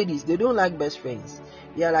 Most ladies, they don't like best friends.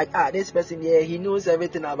 They are like, this person here, he knows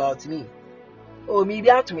everything about me. Oh, me be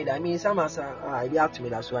out to me that means some as I be out to me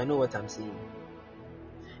that, so I know what I'm saying.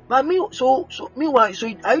 But me, so meanwhile, so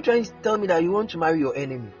are you trying to tell me that you want to marry your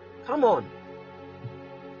enemy? Come on,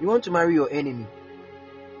 you want to marry your enemy?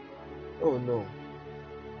 Oh no,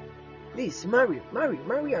 please marry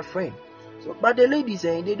a friend. So, but the ladies,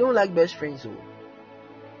 they don't like best friends. So,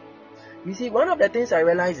 you see, one of the things I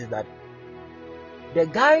realize is that the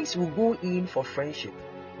guys will go in for friendship,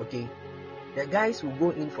 okay? The guys will go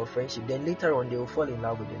in for friendship, then later on they will fall in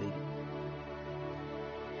love with the lady.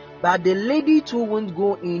 But the lady too won't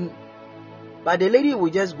go in, but the lady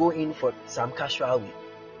will just go in for some casual way.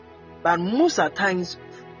 But most of the times,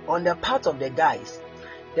 on the part of the guys,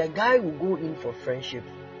 the guy will go in for friendship.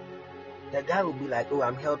 The guy will be like, oh,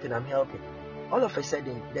 I'm helping. All of a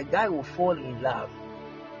sudden, the guy will fall in love.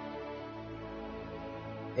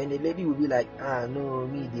 And the lady will be like, no,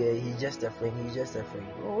 me dear, he's just a friend.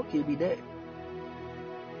 Oh, okay, be there.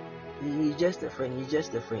 He's just a friend.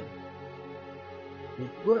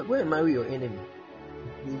 Go and marry your enemy.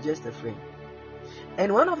 He's just a friend.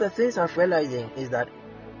 And one of the things I'm realizing is that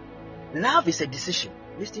love is a decision.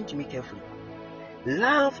 Listen to me carefully.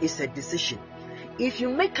 Love is a decision. If you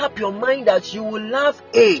make up your mind that you will love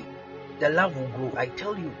A, the love will grow. I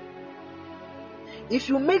tell you. If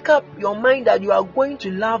you make up your mind that you are going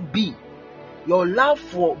to love B, your love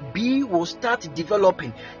for B will start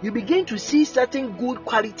developing. You begin to see certain good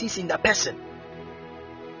qualities in the person.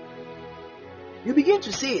 You begin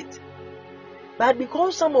to see it. But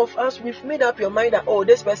because some of us, we've made up your mind that, oh,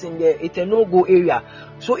 this person there, it's a no-go area.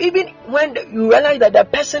 So even when you realize that the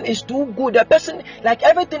person is too good, the person, like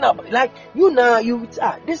everything, like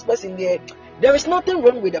this person there is nothing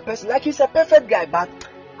wrong with the person. Like he's a perfect guy, but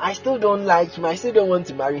I still don't like him. I still don't want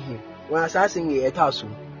to marry him. When I start saying it,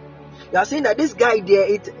 you are saying that this guy there,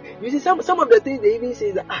 you see some of the things they even say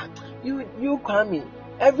is that you come in,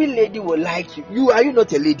 every lady will like you. Are you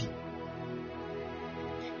not a lady?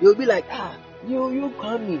 You'll be like, you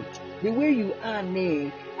come in. The way you are,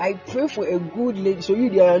 I pray for a good lady. So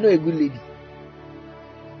you are not a good lady.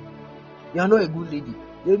 You are not a good lady.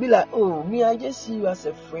 They'll be like, oh, me, I just see you as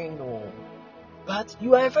a friend. Oh. But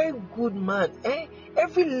you are a very good man.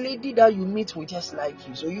 Every lady that you meet will just like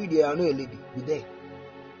you. So you are not a lady. Be there.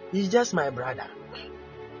 He's just my brother.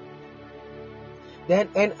 Then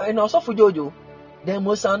and also for Jojo, the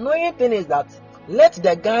most annoying thing is that let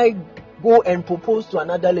the guy go and propose to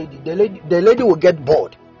another lady. The lady will get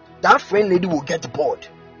bored. That friend lady will get bored.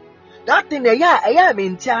 That thing,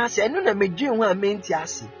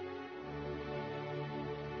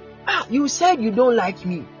 you said you don't like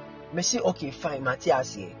me. Me say, okay, fine,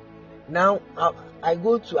 Matthias. Now I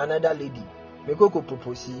go to another lady. Me go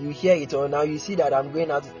propose. You hear it, or now you see that I'm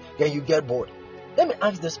going out, then you get bored. Let me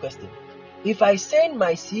ask this question. If I send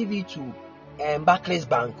my CV to Barclays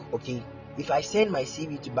Bank, okay? If I send my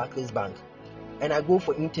CV to Barclays Bank and I go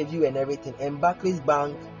for interview and everything, and Barclays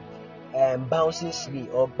Bank bounces me,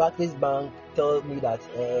 or Barclays Bank tells me that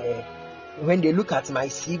when they look at my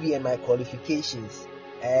CV and my qualifications,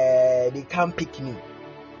 they can't pick me.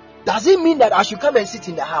 Does it mean that I should come and sit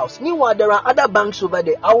in the house? Meanwhile, there are other banks over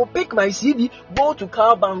there. I will pick my CV, go to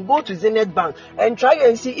Car Bank, go to Zenith Bank, and try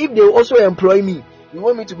and see if they will also employ me. You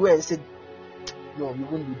want me to go and sit? No, you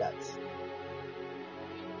won't do that.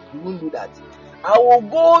 You won't do that. I will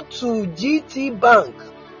go to GT Bank.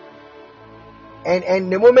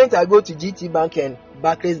 And the moment I go to GT Bank and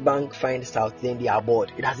Barclays Bank finds out, then they are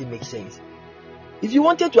bored. It doesn't make sense. If you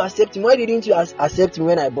wanted to accept him, why didn't you accept me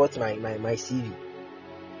when I bought my CV?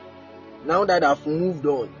 Now that I've moved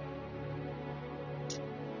on,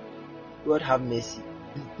 God have mercy.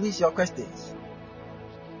 Please, your questions.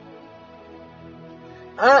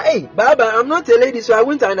 Hey, Baba, I'm not a lady, so I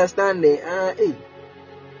won't understand. Hey.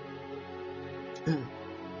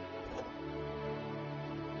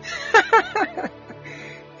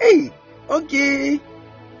 Hey, okay,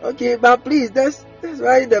 but please, that's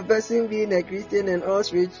why the person being a Christian and all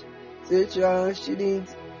spiritual shouldn't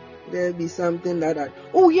there be something like that.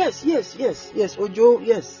 Oh yes, Ojo,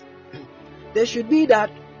 yes. There should be that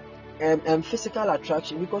physical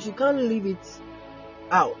attraction, because you can't leave it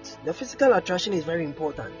out. The physical attraction is very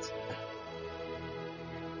important.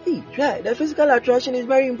 Hey, try. The physical attraction is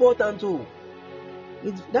very important too.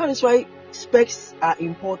 That is why specs are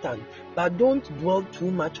important, but don't dwell too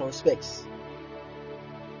much on specs.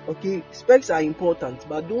 Okay, specs are important,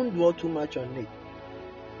 but don't dwell too much on it.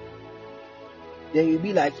 Then you'll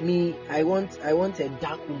be like me. I want a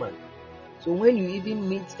dark woman. So when you even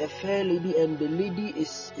meet a fair lady and the lady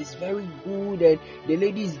is very good, and the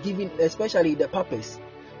lady is giving, especially the papas,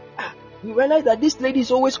 you realize that this lady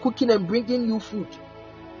is always cooking and bringing you food.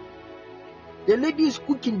 The lady is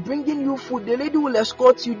cooking, bringing you food. The lady will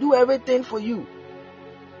escort you, do everything for you.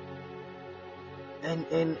 And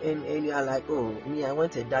you are like, oh, me, I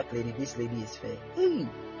want a dark lady. This lady is fair. Hey,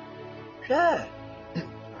 sure.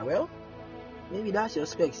 Well, maybe that's your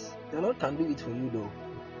specs. The Lord can do it for you though.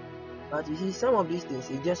 But you see, some of these things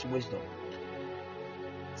is just wisdom.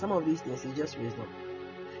 Some of these things is just wisdom.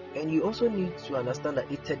 And you also need to understand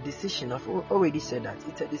that it's a decision. I've already said that.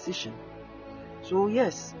 It's a decision. So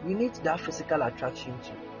yes, we need that physical attraction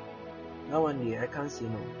too. That one day I can't say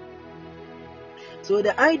no. So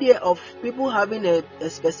the idea of people having a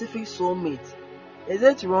specific soulmate, is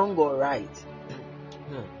it wrong or right?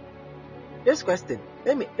 This question,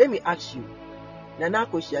 let me ask you. Nana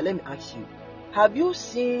Koshia, let me ask you. Have you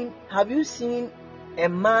seen a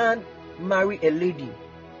man marry a lady?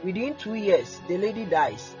 Within 2 years, the lady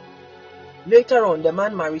dies. Later on, the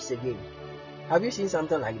man marries again. Have you seen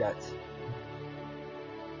something like that?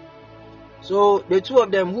 So the two of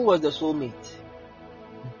them, who was the soulmate?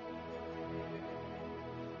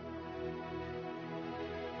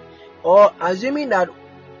 Or assuming that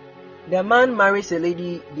the man marries a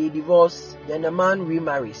lady, they divorce, then the man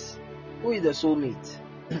remarries. Who is the soulmate?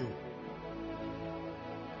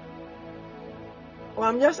 Well,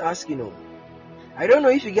 I'm just asking you. I don't know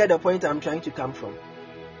if you get the point I'm trying to come from.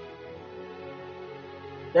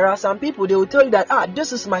 There are some people, they will tell you that,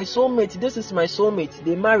 this is my soulmate, this is my soulmate.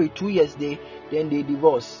 They marry 2 years, then they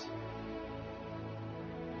divorce.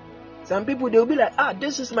 Some people, they will be like,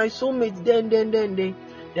 this is my soulmate, then.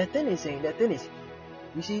 The thing is,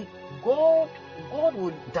 you see, God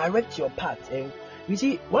will direct your path. And you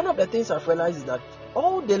see, one of the things I've realized is that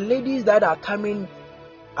all the ladies that are coming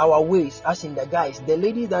our ways, as in the guys, the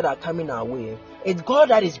ladies that are coming our way, it's God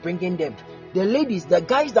that is bringing them. The ladies, the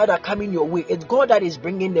guys that are coming your way, it's God that is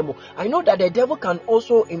bringing them. I know that the devil can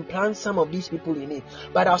also implant some of these people in it,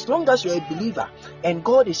 but as long as you're a believer and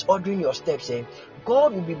God is ordering your steps,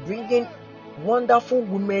 God will be bringing wonderful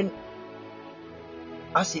women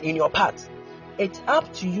as in your path. It's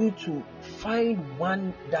up to you to find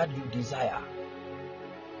one that you desire.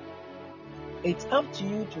 It's up to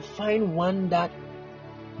you to find one that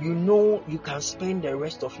you know you can spend the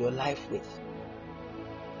rest of your life with.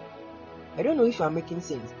 I don't know if I'm making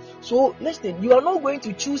sense. So listen, you are not going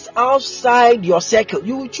to choose outside your circle.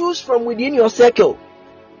 You will choose from within your circle.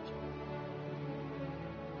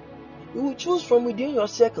 You will choose from within your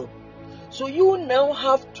circle. So you now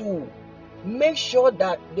have to make sure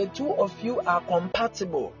that the two of you are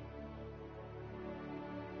compatible.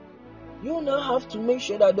 You now have to make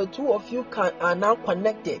sure that the two of you are now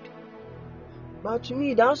connected. But to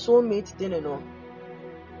me, that soulmate thing,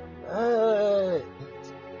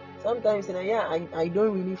 sometimes I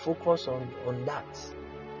don't really focus on that.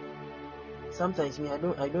 Sometimes I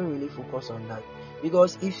don't really focus on that,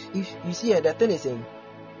 because if you see, the thing is,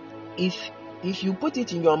 if you put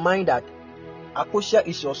it in your mind that Akosha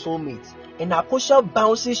is your soulmate and Akosha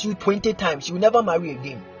bounces you 20 times, you never marry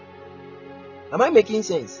again. Am I making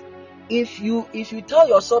sense? If you tell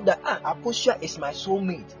yourself that Akosha is my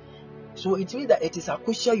soulmate, so it means that it is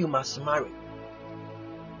Akosha you must marry.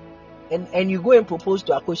 And you go and propose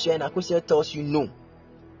to Akosha, and Akosha tells you no.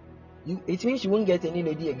 It means you won't get any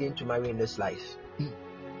lady again to marry in this life.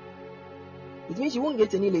 It means you won't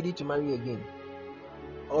get any lady to marry again.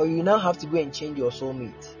 Or you now have to go and change your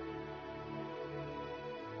soulmate.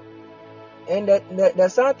 And the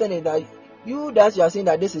sad thing is that you are saying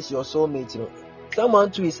that this is your soulmate,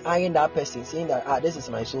 someone too is eyeing that person, saying that this is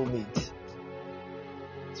my soulmate.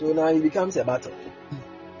 So now it becomes a battle.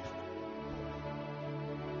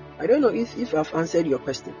 I don't know if I've answered your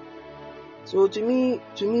question. So to me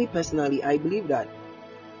personally, I believe that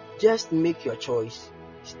just make your choice,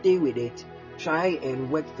 stay with it, try and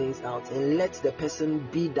work things out, and let the person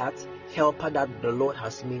be that helper that the Lord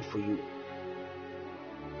has made for you.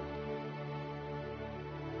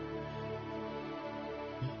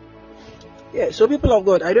 Yeah, so people of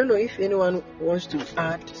God, I don't know if anyone wants to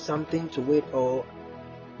add something to it, or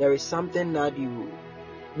there is something that you...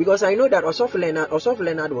 Because I know that Osof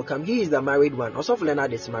Leonard will come. He is the married one. Osof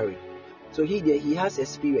Leonard is married. So he has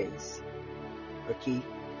experience. Okay?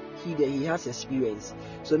 He has experience.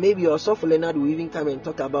 So maybe Osof Leonard will even come and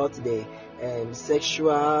talk about the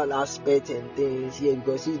sexual aspect and things here,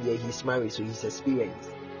 because he's married, so he's experienced.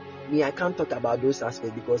 Me, I can't talk about those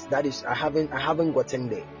aspects because that is I haven't gotten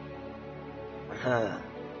there.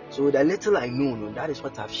 So the little I know, that is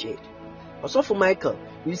what I've shared. Also for Michael,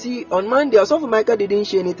 you see, on Monday, also for Michael didn't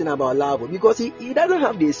share anything about love because he doesn't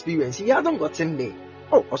have the experience. He hasn't gotten there.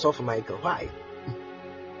 Oh, also for Michael, why?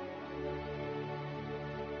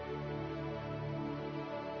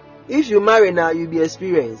 If you marry now, you'll be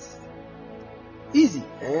experienced.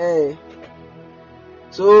 Eh.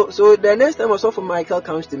 So the next time also for Michael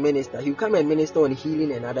comes to minister, he'll come and minister on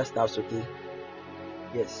healing and other stuff, okay?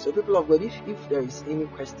 Yes. So people of God, if there is any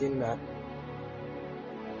question that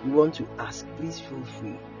you want to ask, please feel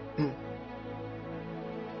free.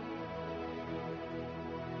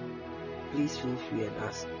 Please feel free and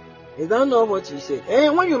ask. Is that not what you said?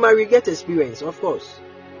 And when you marry, you get experience, of course.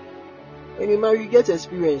 When you marry, you get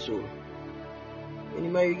experience. Oh. When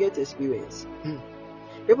you marry, you get experience.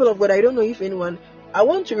 People of God, I don't know if anyone. I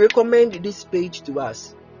want to recommend this page to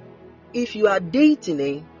us. If you are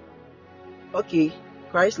dating, okay,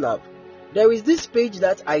 Christ Love, there is this page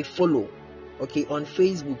that I follow, okay, on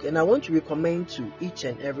Facebook, and I want to recommend to each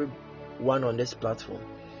and every one on this platform.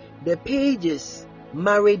 The page is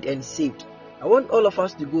Married and Saved. I want all of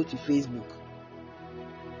us to go to Facebook,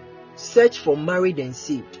 search for Married and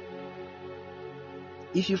Saved.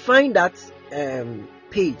 If you find that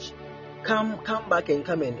page, come back and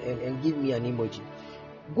come and give me an emoji.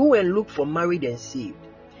 Go and look for Married and Saved.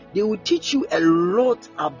 They will teach you a lot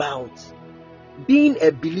about being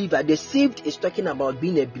a believer. The saved is talking about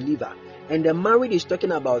being a believer, and the married is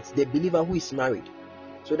talking about the believer who is married.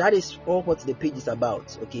 So that is all what the page is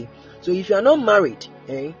about. Okay, so if you are not married,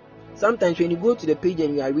 sometimes when you go to the page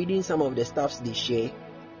and you are reading some of the stuffs they share,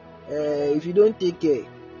 if you don't take care,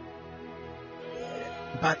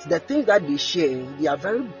 but the things that they share, they are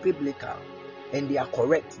very biblical and they are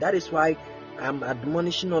correct. That is why I'm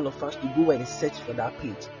admonishing all of us to go and search for that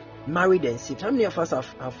page, Married and Saved. How many of us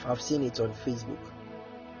have seen it on Facebook?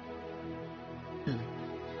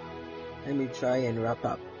 Let me try and wrap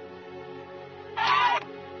up.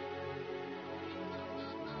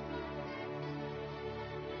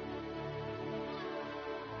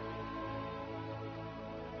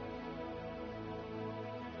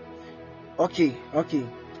 Okay.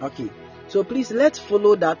 So please, let's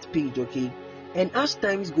follow that page, okay? And as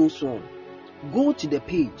times goes on, go to the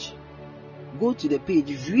page,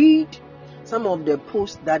 read some of the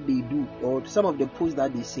posts that they do or some of the posts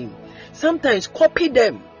that they sing. Sometimes copy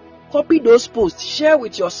them, copy those posts, share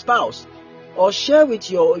with your spouse or share with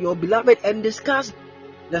your beloved and discuss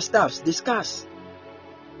the stuffs. Discuss.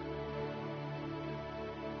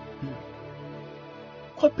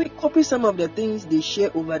 Copy some of the things they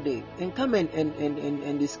share over there and come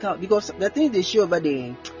and discuss, because the things they share over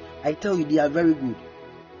there, I tell you, they are very good.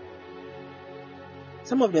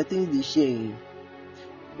 Some of the things they share,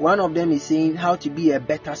 one of them is saying how to be a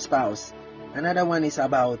better spouse. Another one is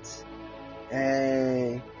about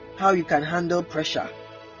how you can handle pressure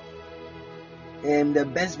and the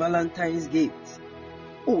best Valentine's gift.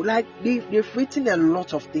 Oh, like they've written a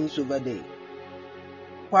lot of things over there.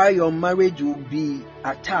 Why your marriage will be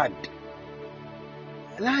attacked.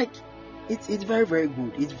 Like it's very, very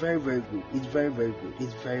good. It's very, very good. It's very, very good.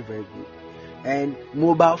 It's very, very good. And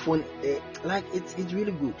mobile phone, like it's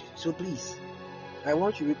really good. So please, I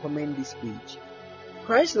want to recommend this page.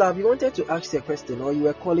 Christ Love, you wanted to ask a question, or you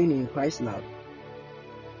were calling in Christ Love?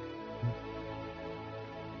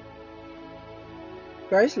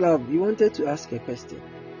 Christ Love, you wanted to ask a question.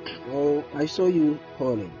 Oh, I saw you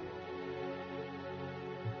calling.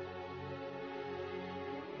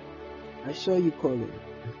 I saw you calling.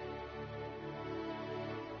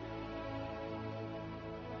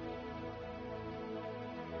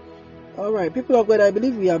 All right, people of God, I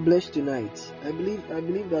believe we are blessed tonight. I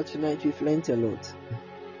believe that tonight we've learned a lot.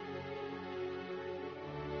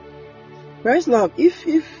 Praise Lord. If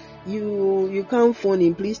you can't phone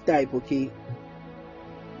in, please type. Okay.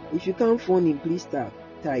 If you can't phone in, please type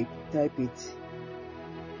it.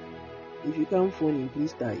 If you can't phone in,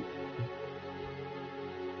 please type.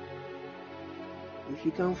 If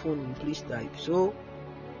you can't phone in, please type. So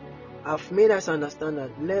I've made us understand that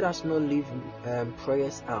let us not leave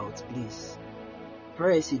prayers out, please.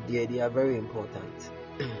 Prayers there, they are very important.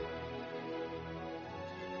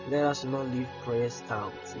 Let us not leave prayers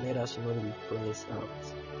out. Let us not leave prayers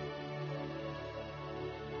out.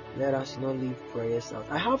 Let us not leave prayers out.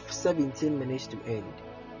 I have 17 minutes to end.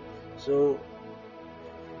 So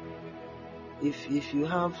if you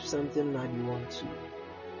have something that you want to.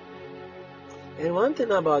 And one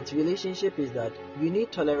thing about relationship is that you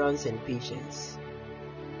need tolerance and patience.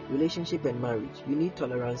 Relationship and marriage, you need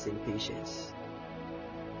tolerance and patience.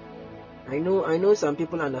 I know some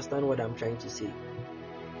people understand what I'm trying to say.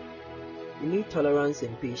 You need tolerance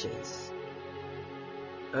and patience.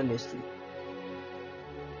 Honestly.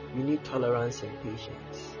 You need tolerance and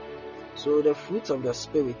patience. So the fruits of the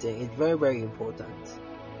spirit is very, very important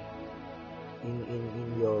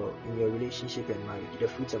in your relationship and marriage. The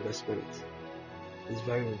fruits of the spirit is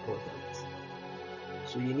very important.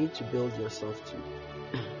 So you need to build yourself too.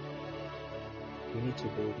 You need to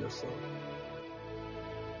build yourself.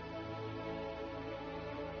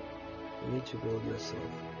 You need to build yourself.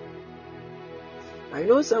 I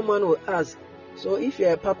know someone will ask, so if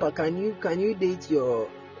you're a papa, can you date your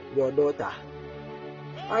daughter?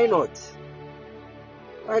 Why not?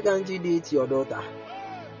 Why can't you date your daughter?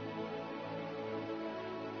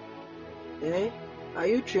 Are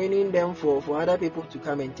you training them for other people to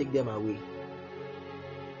come and take them away?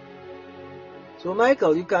 So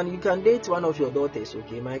Michael, you can date one of your daughters,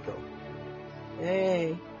 okay, Michael?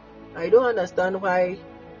 I don't understand why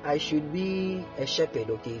I should be a shepherd,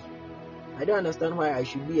 okay? I don't understand why I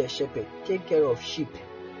should be a shepherd. Take care of sheep.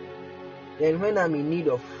 Then when I'm in need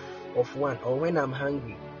of one, or when I'm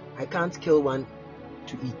hungry, I can't kill one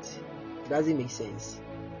to eat. It doesn't make sense.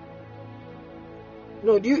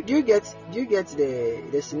 No, do you get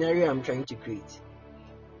the scenario I'm trying to create?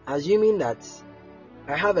 Assuming that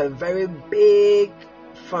I have a very big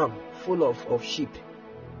farm full of sheep.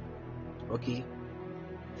 Okay?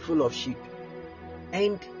 Full of sheep.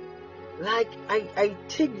 And like I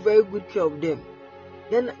take very good care of them.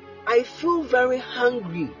 Then I feel very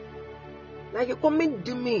hungry. Like a comment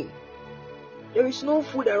to me. There is no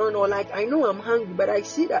food around, or like I know I'm hungry, but I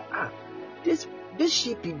see that this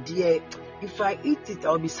sheep is there. If I eat it,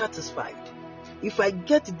 I'll be satisfied. If I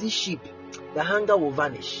get this sheep, the hunger will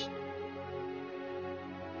vanish.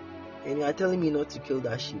 And you are telling me not to kill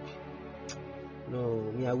that sheep.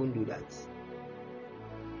 No, me, I won't do that.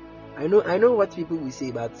 I know what people will say,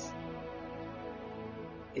 but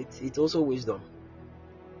it's also wisdom.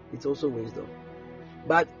 It's also wisdom.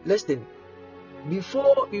 But listen,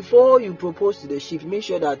 before you propose to the sheep, make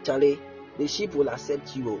sure that Charlie, the sheep will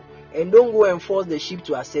accept you. And don't go and force the sheep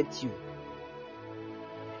to accept you.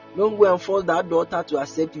 Don't go and force that daughter to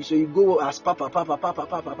accept you. So you go as papa.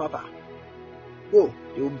 Go,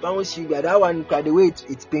 they will bounce you. But that one, the way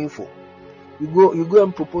it's painful. You go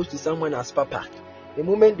and propose to someone as papa. The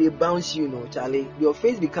moment they bounce you, Charlie, your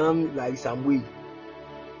face becomes like some way.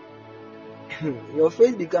 Your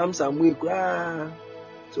face becomes some way.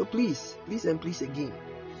 So please again,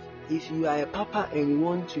 if you are a papa and you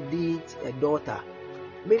want to date a daughter,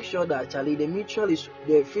 make sure that Charlie,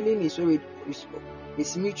 the feeling is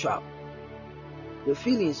mutual. The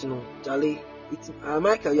feelings, Charlie, it's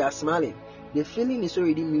Michael, you are smiling. The feeling is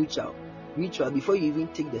already mutual before you even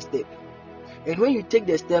take the step. And when you take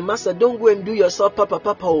the step, Master, don't go and do yourself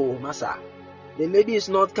papa, oh, Master. The lady is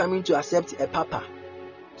not coming to accept a papa.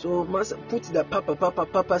 So, Master, put the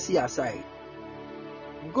papa see aside.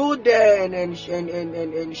 Go there and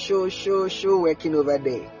show working over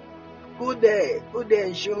there. Go there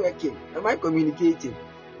and show working. Am I communicating?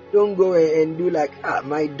 Don't go and do like,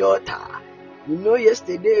 my daughter.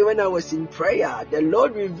 Yesterday when I was in prayer, the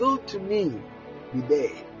Lord revealed to me. Be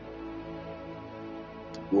there.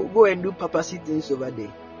 Go and do papacy things over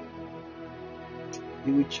there.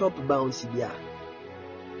 You will chop bounce there.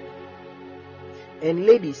 And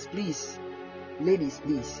ladies, please,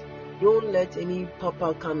 don't let any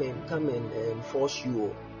papa come and force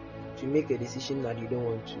you to make a decision that you don't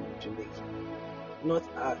want to make. Not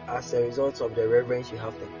as a result of the reverence you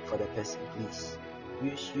have for the person. Please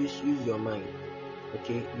use your mind.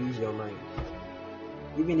 Okay, use your mind.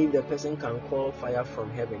 Even if the person can call fire from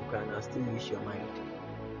heaven, can still use your mind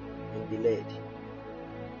and be led.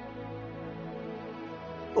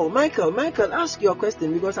 Oh, Michael, ask your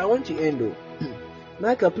question because I want to end though.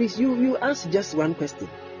 Michael, please, you ask just one question.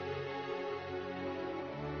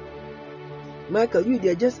 Michael, you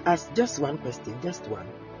there, just ask just one question, just one.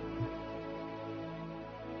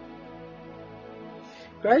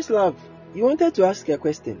 Christ love, you wanted to ask a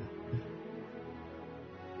question.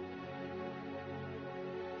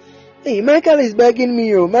 Hey, Michael is begging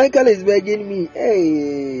me, Michael is begging me.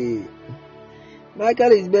 Hey,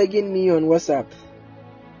 Michael is begging me on WhatsApp.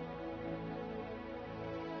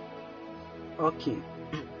 Okay.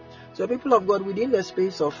 So people of God, within the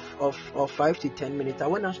space of 5 to 10 minutes, I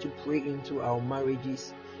want us to pray into our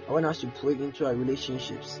marriages. I want us to pray into our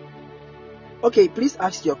relationships. Okay, please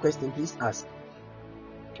ask your question. Please ask.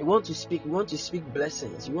 You want to speak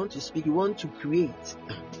blessings. You want to create.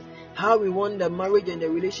 How we want the marriage and the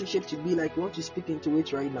relationship to be like. You want to speak into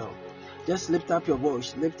it right now. Just lift up your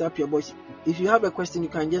voice. If you have a question, you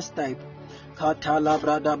can just type.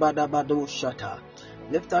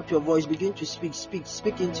 Lift up your voice, begin to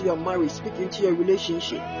speak into your marriage, speak into your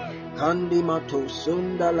relationship. Kandimato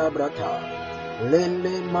sunda labrata,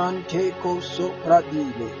 lende manteko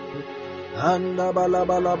sopradile, anda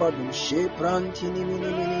balabalabadu sheprantini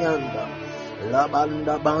mini anda,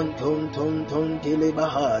 labanda banton ton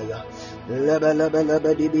tilibahaya,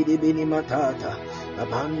 lebe di bini matata,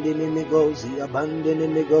 abandini migozi,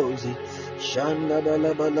 Shanda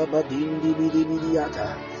balabalaba dindi bidi bidiata.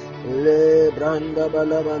 Le branda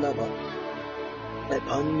balabalaba.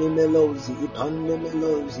 Ipande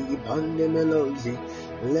melozi.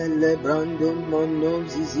 Lele brando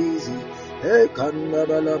monozi zizi. Kanda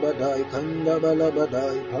balabadai,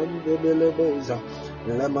 pande beleboza.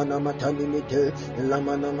 Lamana matanimite,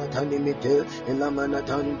 lamana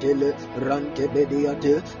tantele, rante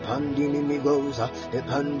bediate, pandini migoza,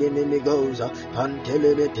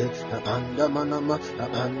 pantelebete, panda manama,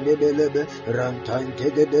 pande belebe, rantante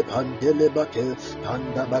de pantelebate,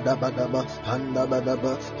 panda badabadaba,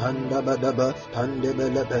 pande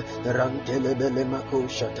belebe, rantelebele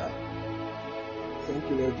makoshata. Thank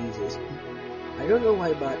you, Lord Jesus. I don't know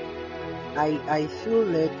why, but I feel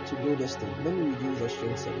led to do this thing. Let me reduce the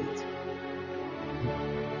strength of it.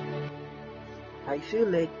 I feel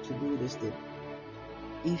led to do this thing.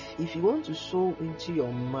 If you want to sow into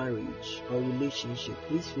your marriage or relationship,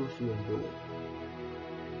 please feel free and do it.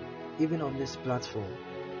 Even on this platform.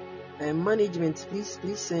 And management, please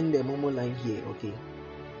send the Momo line here, okay?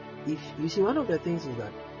 If you see, one of the things is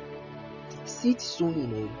that seed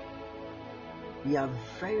sowing, they are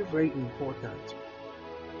very, very important.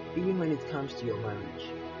 Even when it comes to your marriage.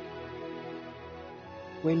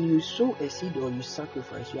 When you sow a seed or you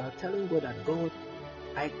sacrifice, you are telling God that, God,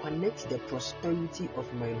 I connect the prosperity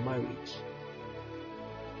of my marriage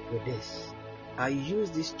with this. I use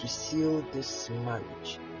this to seal this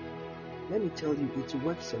marriage. Let me tell you, it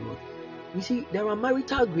works a lot. You see, there are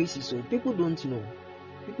marital graces, so people don't know.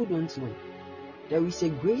 There is a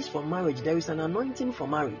grace for marriage. There is an anointing for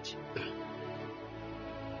marriage.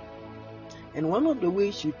 And one of the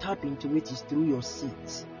ways you tap into it is through your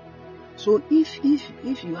seeds. So if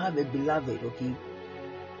you have a beloved, okay,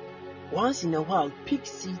 once in a while pick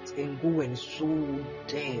seeds and go and sow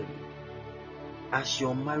them as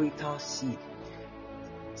your marital seed.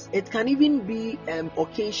 It can even be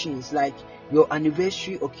occasions like your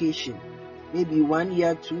anniversary occasion, maybe 1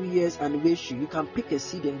 year, 2 years anniversary. You can pick a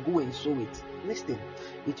seed and go and sow it. Listen,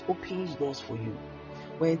 it opens doors for you.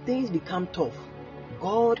 When things become tough,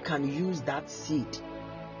 God can use that seed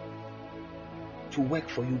to work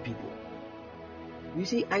for you people. You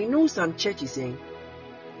see, I know some churches saying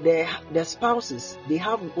the spouses, they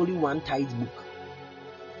have only one tithe book.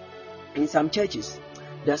 In some churches,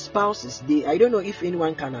 the spouses, I don't know if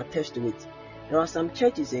anyone can attest to it. There are some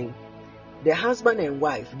churches saying the husband and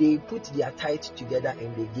wife, they put their tithe together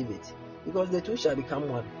and they give it, because the two shall become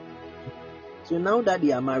one. So now that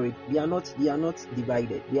they are married, they are not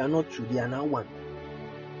divided. They are not two, they are now one.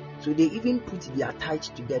 So they even put their tithe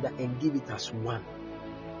together and give it as one.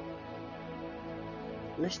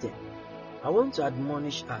 Listen, I want to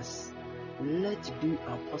admonish us. Let's do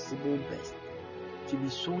our possible best to be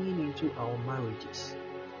sowing into our marriages.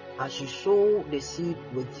 As you sow the seed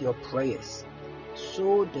with your prayers,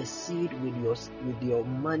 sow the seed with your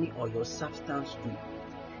money or your substance too.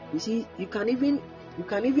 You see, you can even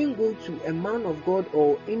go to a man of God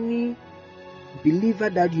or any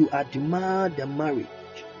believer that you admire the marriage.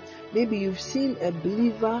 Maybe you've seen a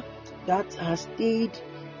believer that has stayed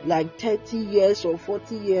like 30 years or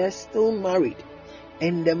 40 years still married,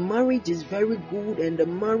 and the marriage is very good and the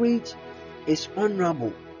marriage is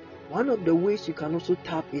honorable. One of the ways you can also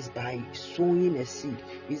tap is by sowing a seed,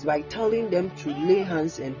 is by telling them to lay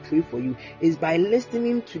hands and pray for you, is by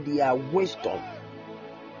listening to their wisdom.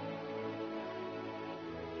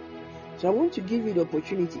 So I want to give you the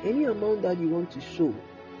opportunity, any amount that you want to sow,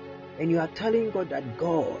 and you are telling God that,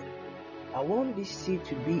 God, I want this seed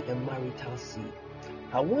to be a marital seed.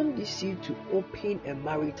 I want this seed to open a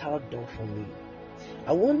marital door for me.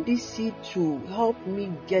 I want this seed to help me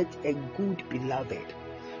get a good beloved.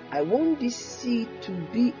 I want this seed to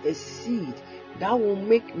be a seed that will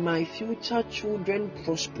make my future children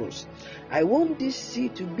prosperous. I want this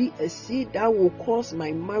seed to be a seed that will cause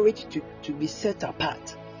my marriage to be set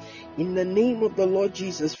apart. In the name of the Lord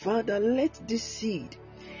Jesus, Father, let this seed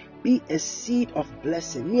be a seed of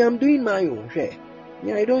blessing. Me, I'm doing my own share.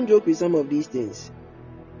 Me, I don't joke with some of these things.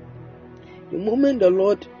 The moment the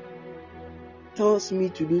Lord tells me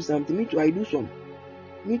to do something, me too, I do some.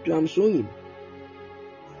 Me too, I'm sowing.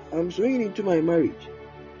 I'm sowing into my marriage.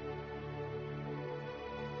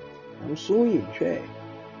 I'm sowing, share.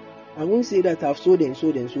 I won't say that I've sowed,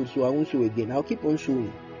 so I won't sow again. I'll keep on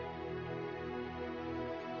sowing.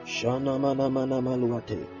 Shana mana mana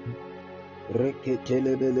maluate.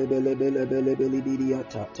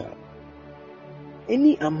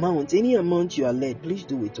 Any amount you are led, please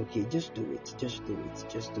do it, okay? Just do it.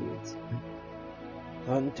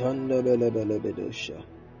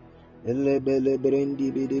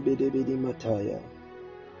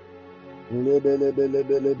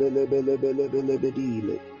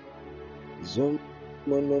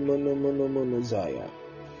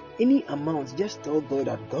 Any amount, just tell God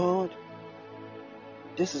that, God,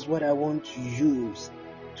 this is what I want to use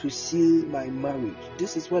to seal my marriage.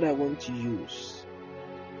 This is what I want to use.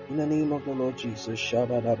 In the name of the Lord Jesus.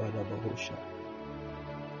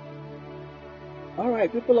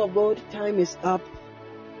 Alright, people of God, time is up.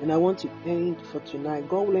 And I want to end for tonight.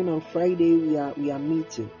 God willing, on Friday we are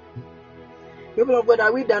meeting. People of God,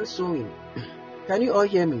 are we done sewing? Can you all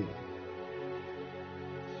hear me?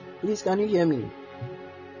 Please, can you hear me?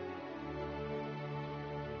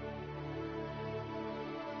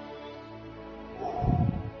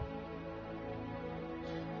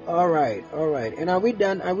 All right. And are we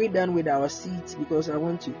done with our seats? Because I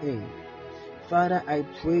want to end. Father, I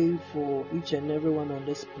pray for each and everyone on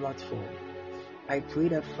this platform. I pray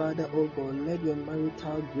that, Father, oh God, let your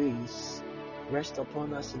marital grace rest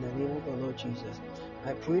upon us in the name of the Lord Jesus.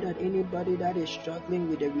 I pray that anybody that is struggling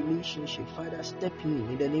with a relationship, Father, step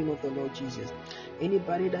in the name of the Lord Jesus.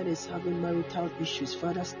 Anybody that is having marital issues,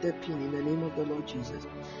 Father, step in the name of the Lord Jesus.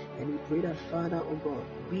 And we pray that, Father, oh God,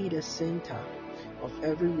 be the center of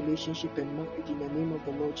every relationship and marriage in the name of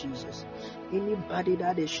the Lord Jesus. Anybody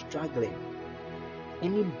that is struggling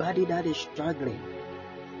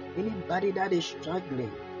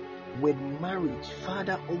with marriage,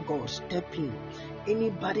 Father, oh God, step in.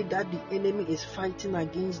 Anybody that the enemy is fighting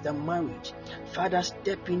against the marriage, Father,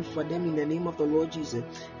 step in for them in the name of the Lord Jesus.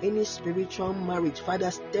 Any spiritual marriage, Father,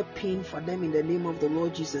 step in for them in the name of the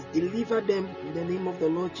Lord Jesus. Deliver them in the name of the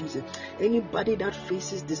Lord Jesus. Anybody that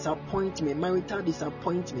faces disappointment, marital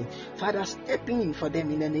disappointment, Father, step in for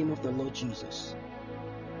them in the name of the Lord Jesus.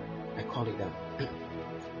 I call it down.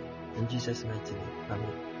 In Jesus' mighty name.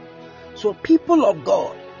 Amen. So, people of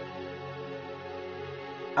God,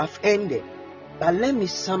 I've ended, but let me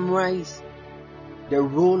summarize the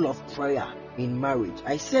role of prayer in marriage.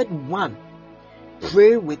 I said, 1,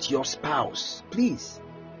 pray with your spouse. Please,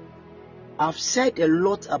 I've said a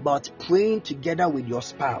lot about praying together with your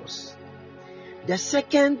spouse. The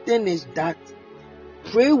second thing is that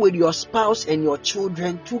pray with your spouse and your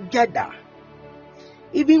children together.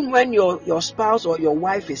 Even when your spouse or your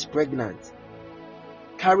wife is pregnant,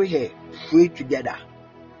 carry her, pray together.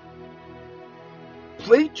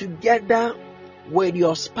 Pray together with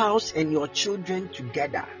your spouse and your children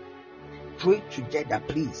together. Pray together,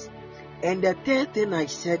 please. And the third thing I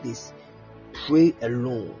said is pray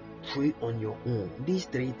alone. Pray on your own. These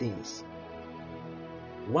 3 things.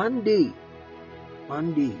 One day,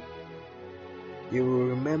 you will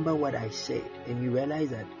remember what I said and you realize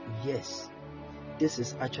that, yes, this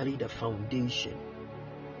is actually the foundation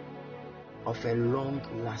of a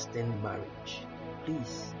long-lasting marriage.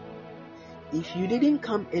 Please, if you didn't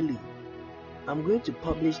come early, I'm going to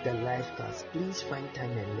publish the live class. Please find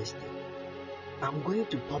time and listen. I'm going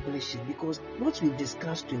to publish it because what we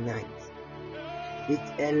discussed tonight,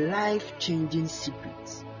 it's a life-changing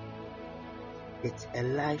secret. It's a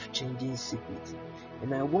life-changing secret.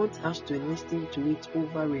 And I want us to listen to it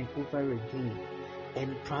over and over again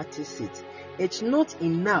and practice it. It's not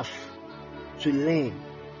enough to learn.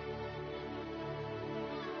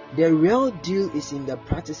 The real deal is in the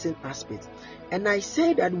practicing aspect. And I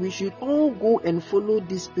say that we should all go and follow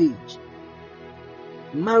this page.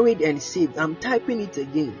 Married and Saved. I'm typing it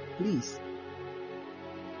again. Please.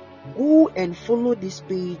 Go and follow this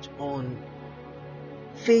page on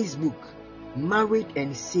Facebook. Married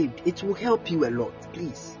and Saved. It will help you a lot.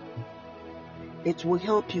 Please. It will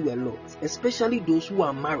help you a lot. Especially those who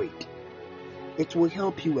are married. It will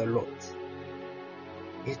help you a lot.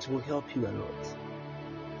 It will help you a lot.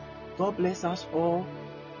 God bless us all.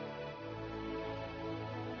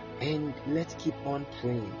 And let's keep on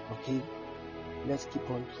praying, okay? Let's keep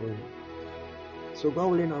on praying. So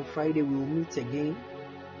God willing, on Friday we will meet again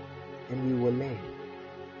and we will learn.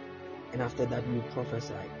 And after that we will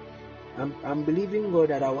prophesy. I'm believing God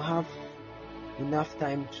that I will have enough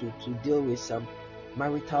time to deal with some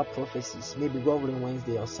marital prophecies. Maybe God willing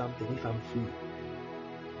Wednesday or something if I'm free.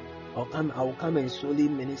 I will come and solely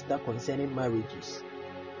minister concerning marriages.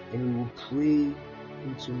 And we will pray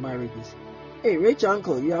into marriages. Hey, Rich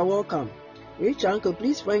Uncle, you are welcome. Rich Uncle,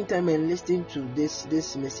 please find time and listen to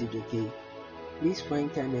this message, okay? Please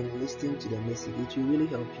find time and listen to the message. It will really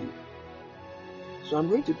help you. So I'm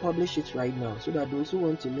going to publish it right now so that those who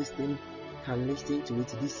want to listen can listen to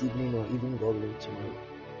it this evening or even God willing tomorrow.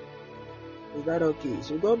 Is that okay?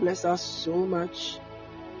 So God bless us so much.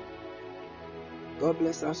 God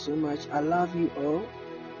bless us so much. I love you all.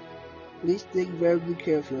 Please take very good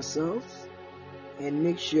care of yourselves and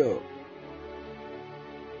make sure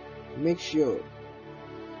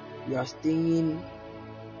You are staying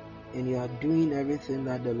and you are doing everything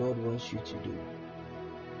that the Lord wants you to do.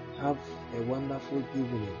 Have a wonderful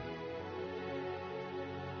evening.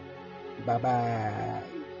 Bye bye.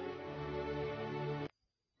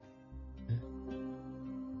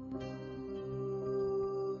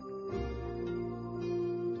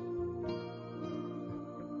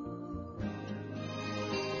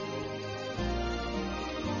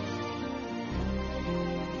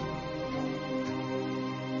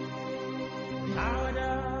 Out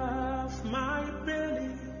of my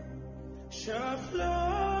belly shall flow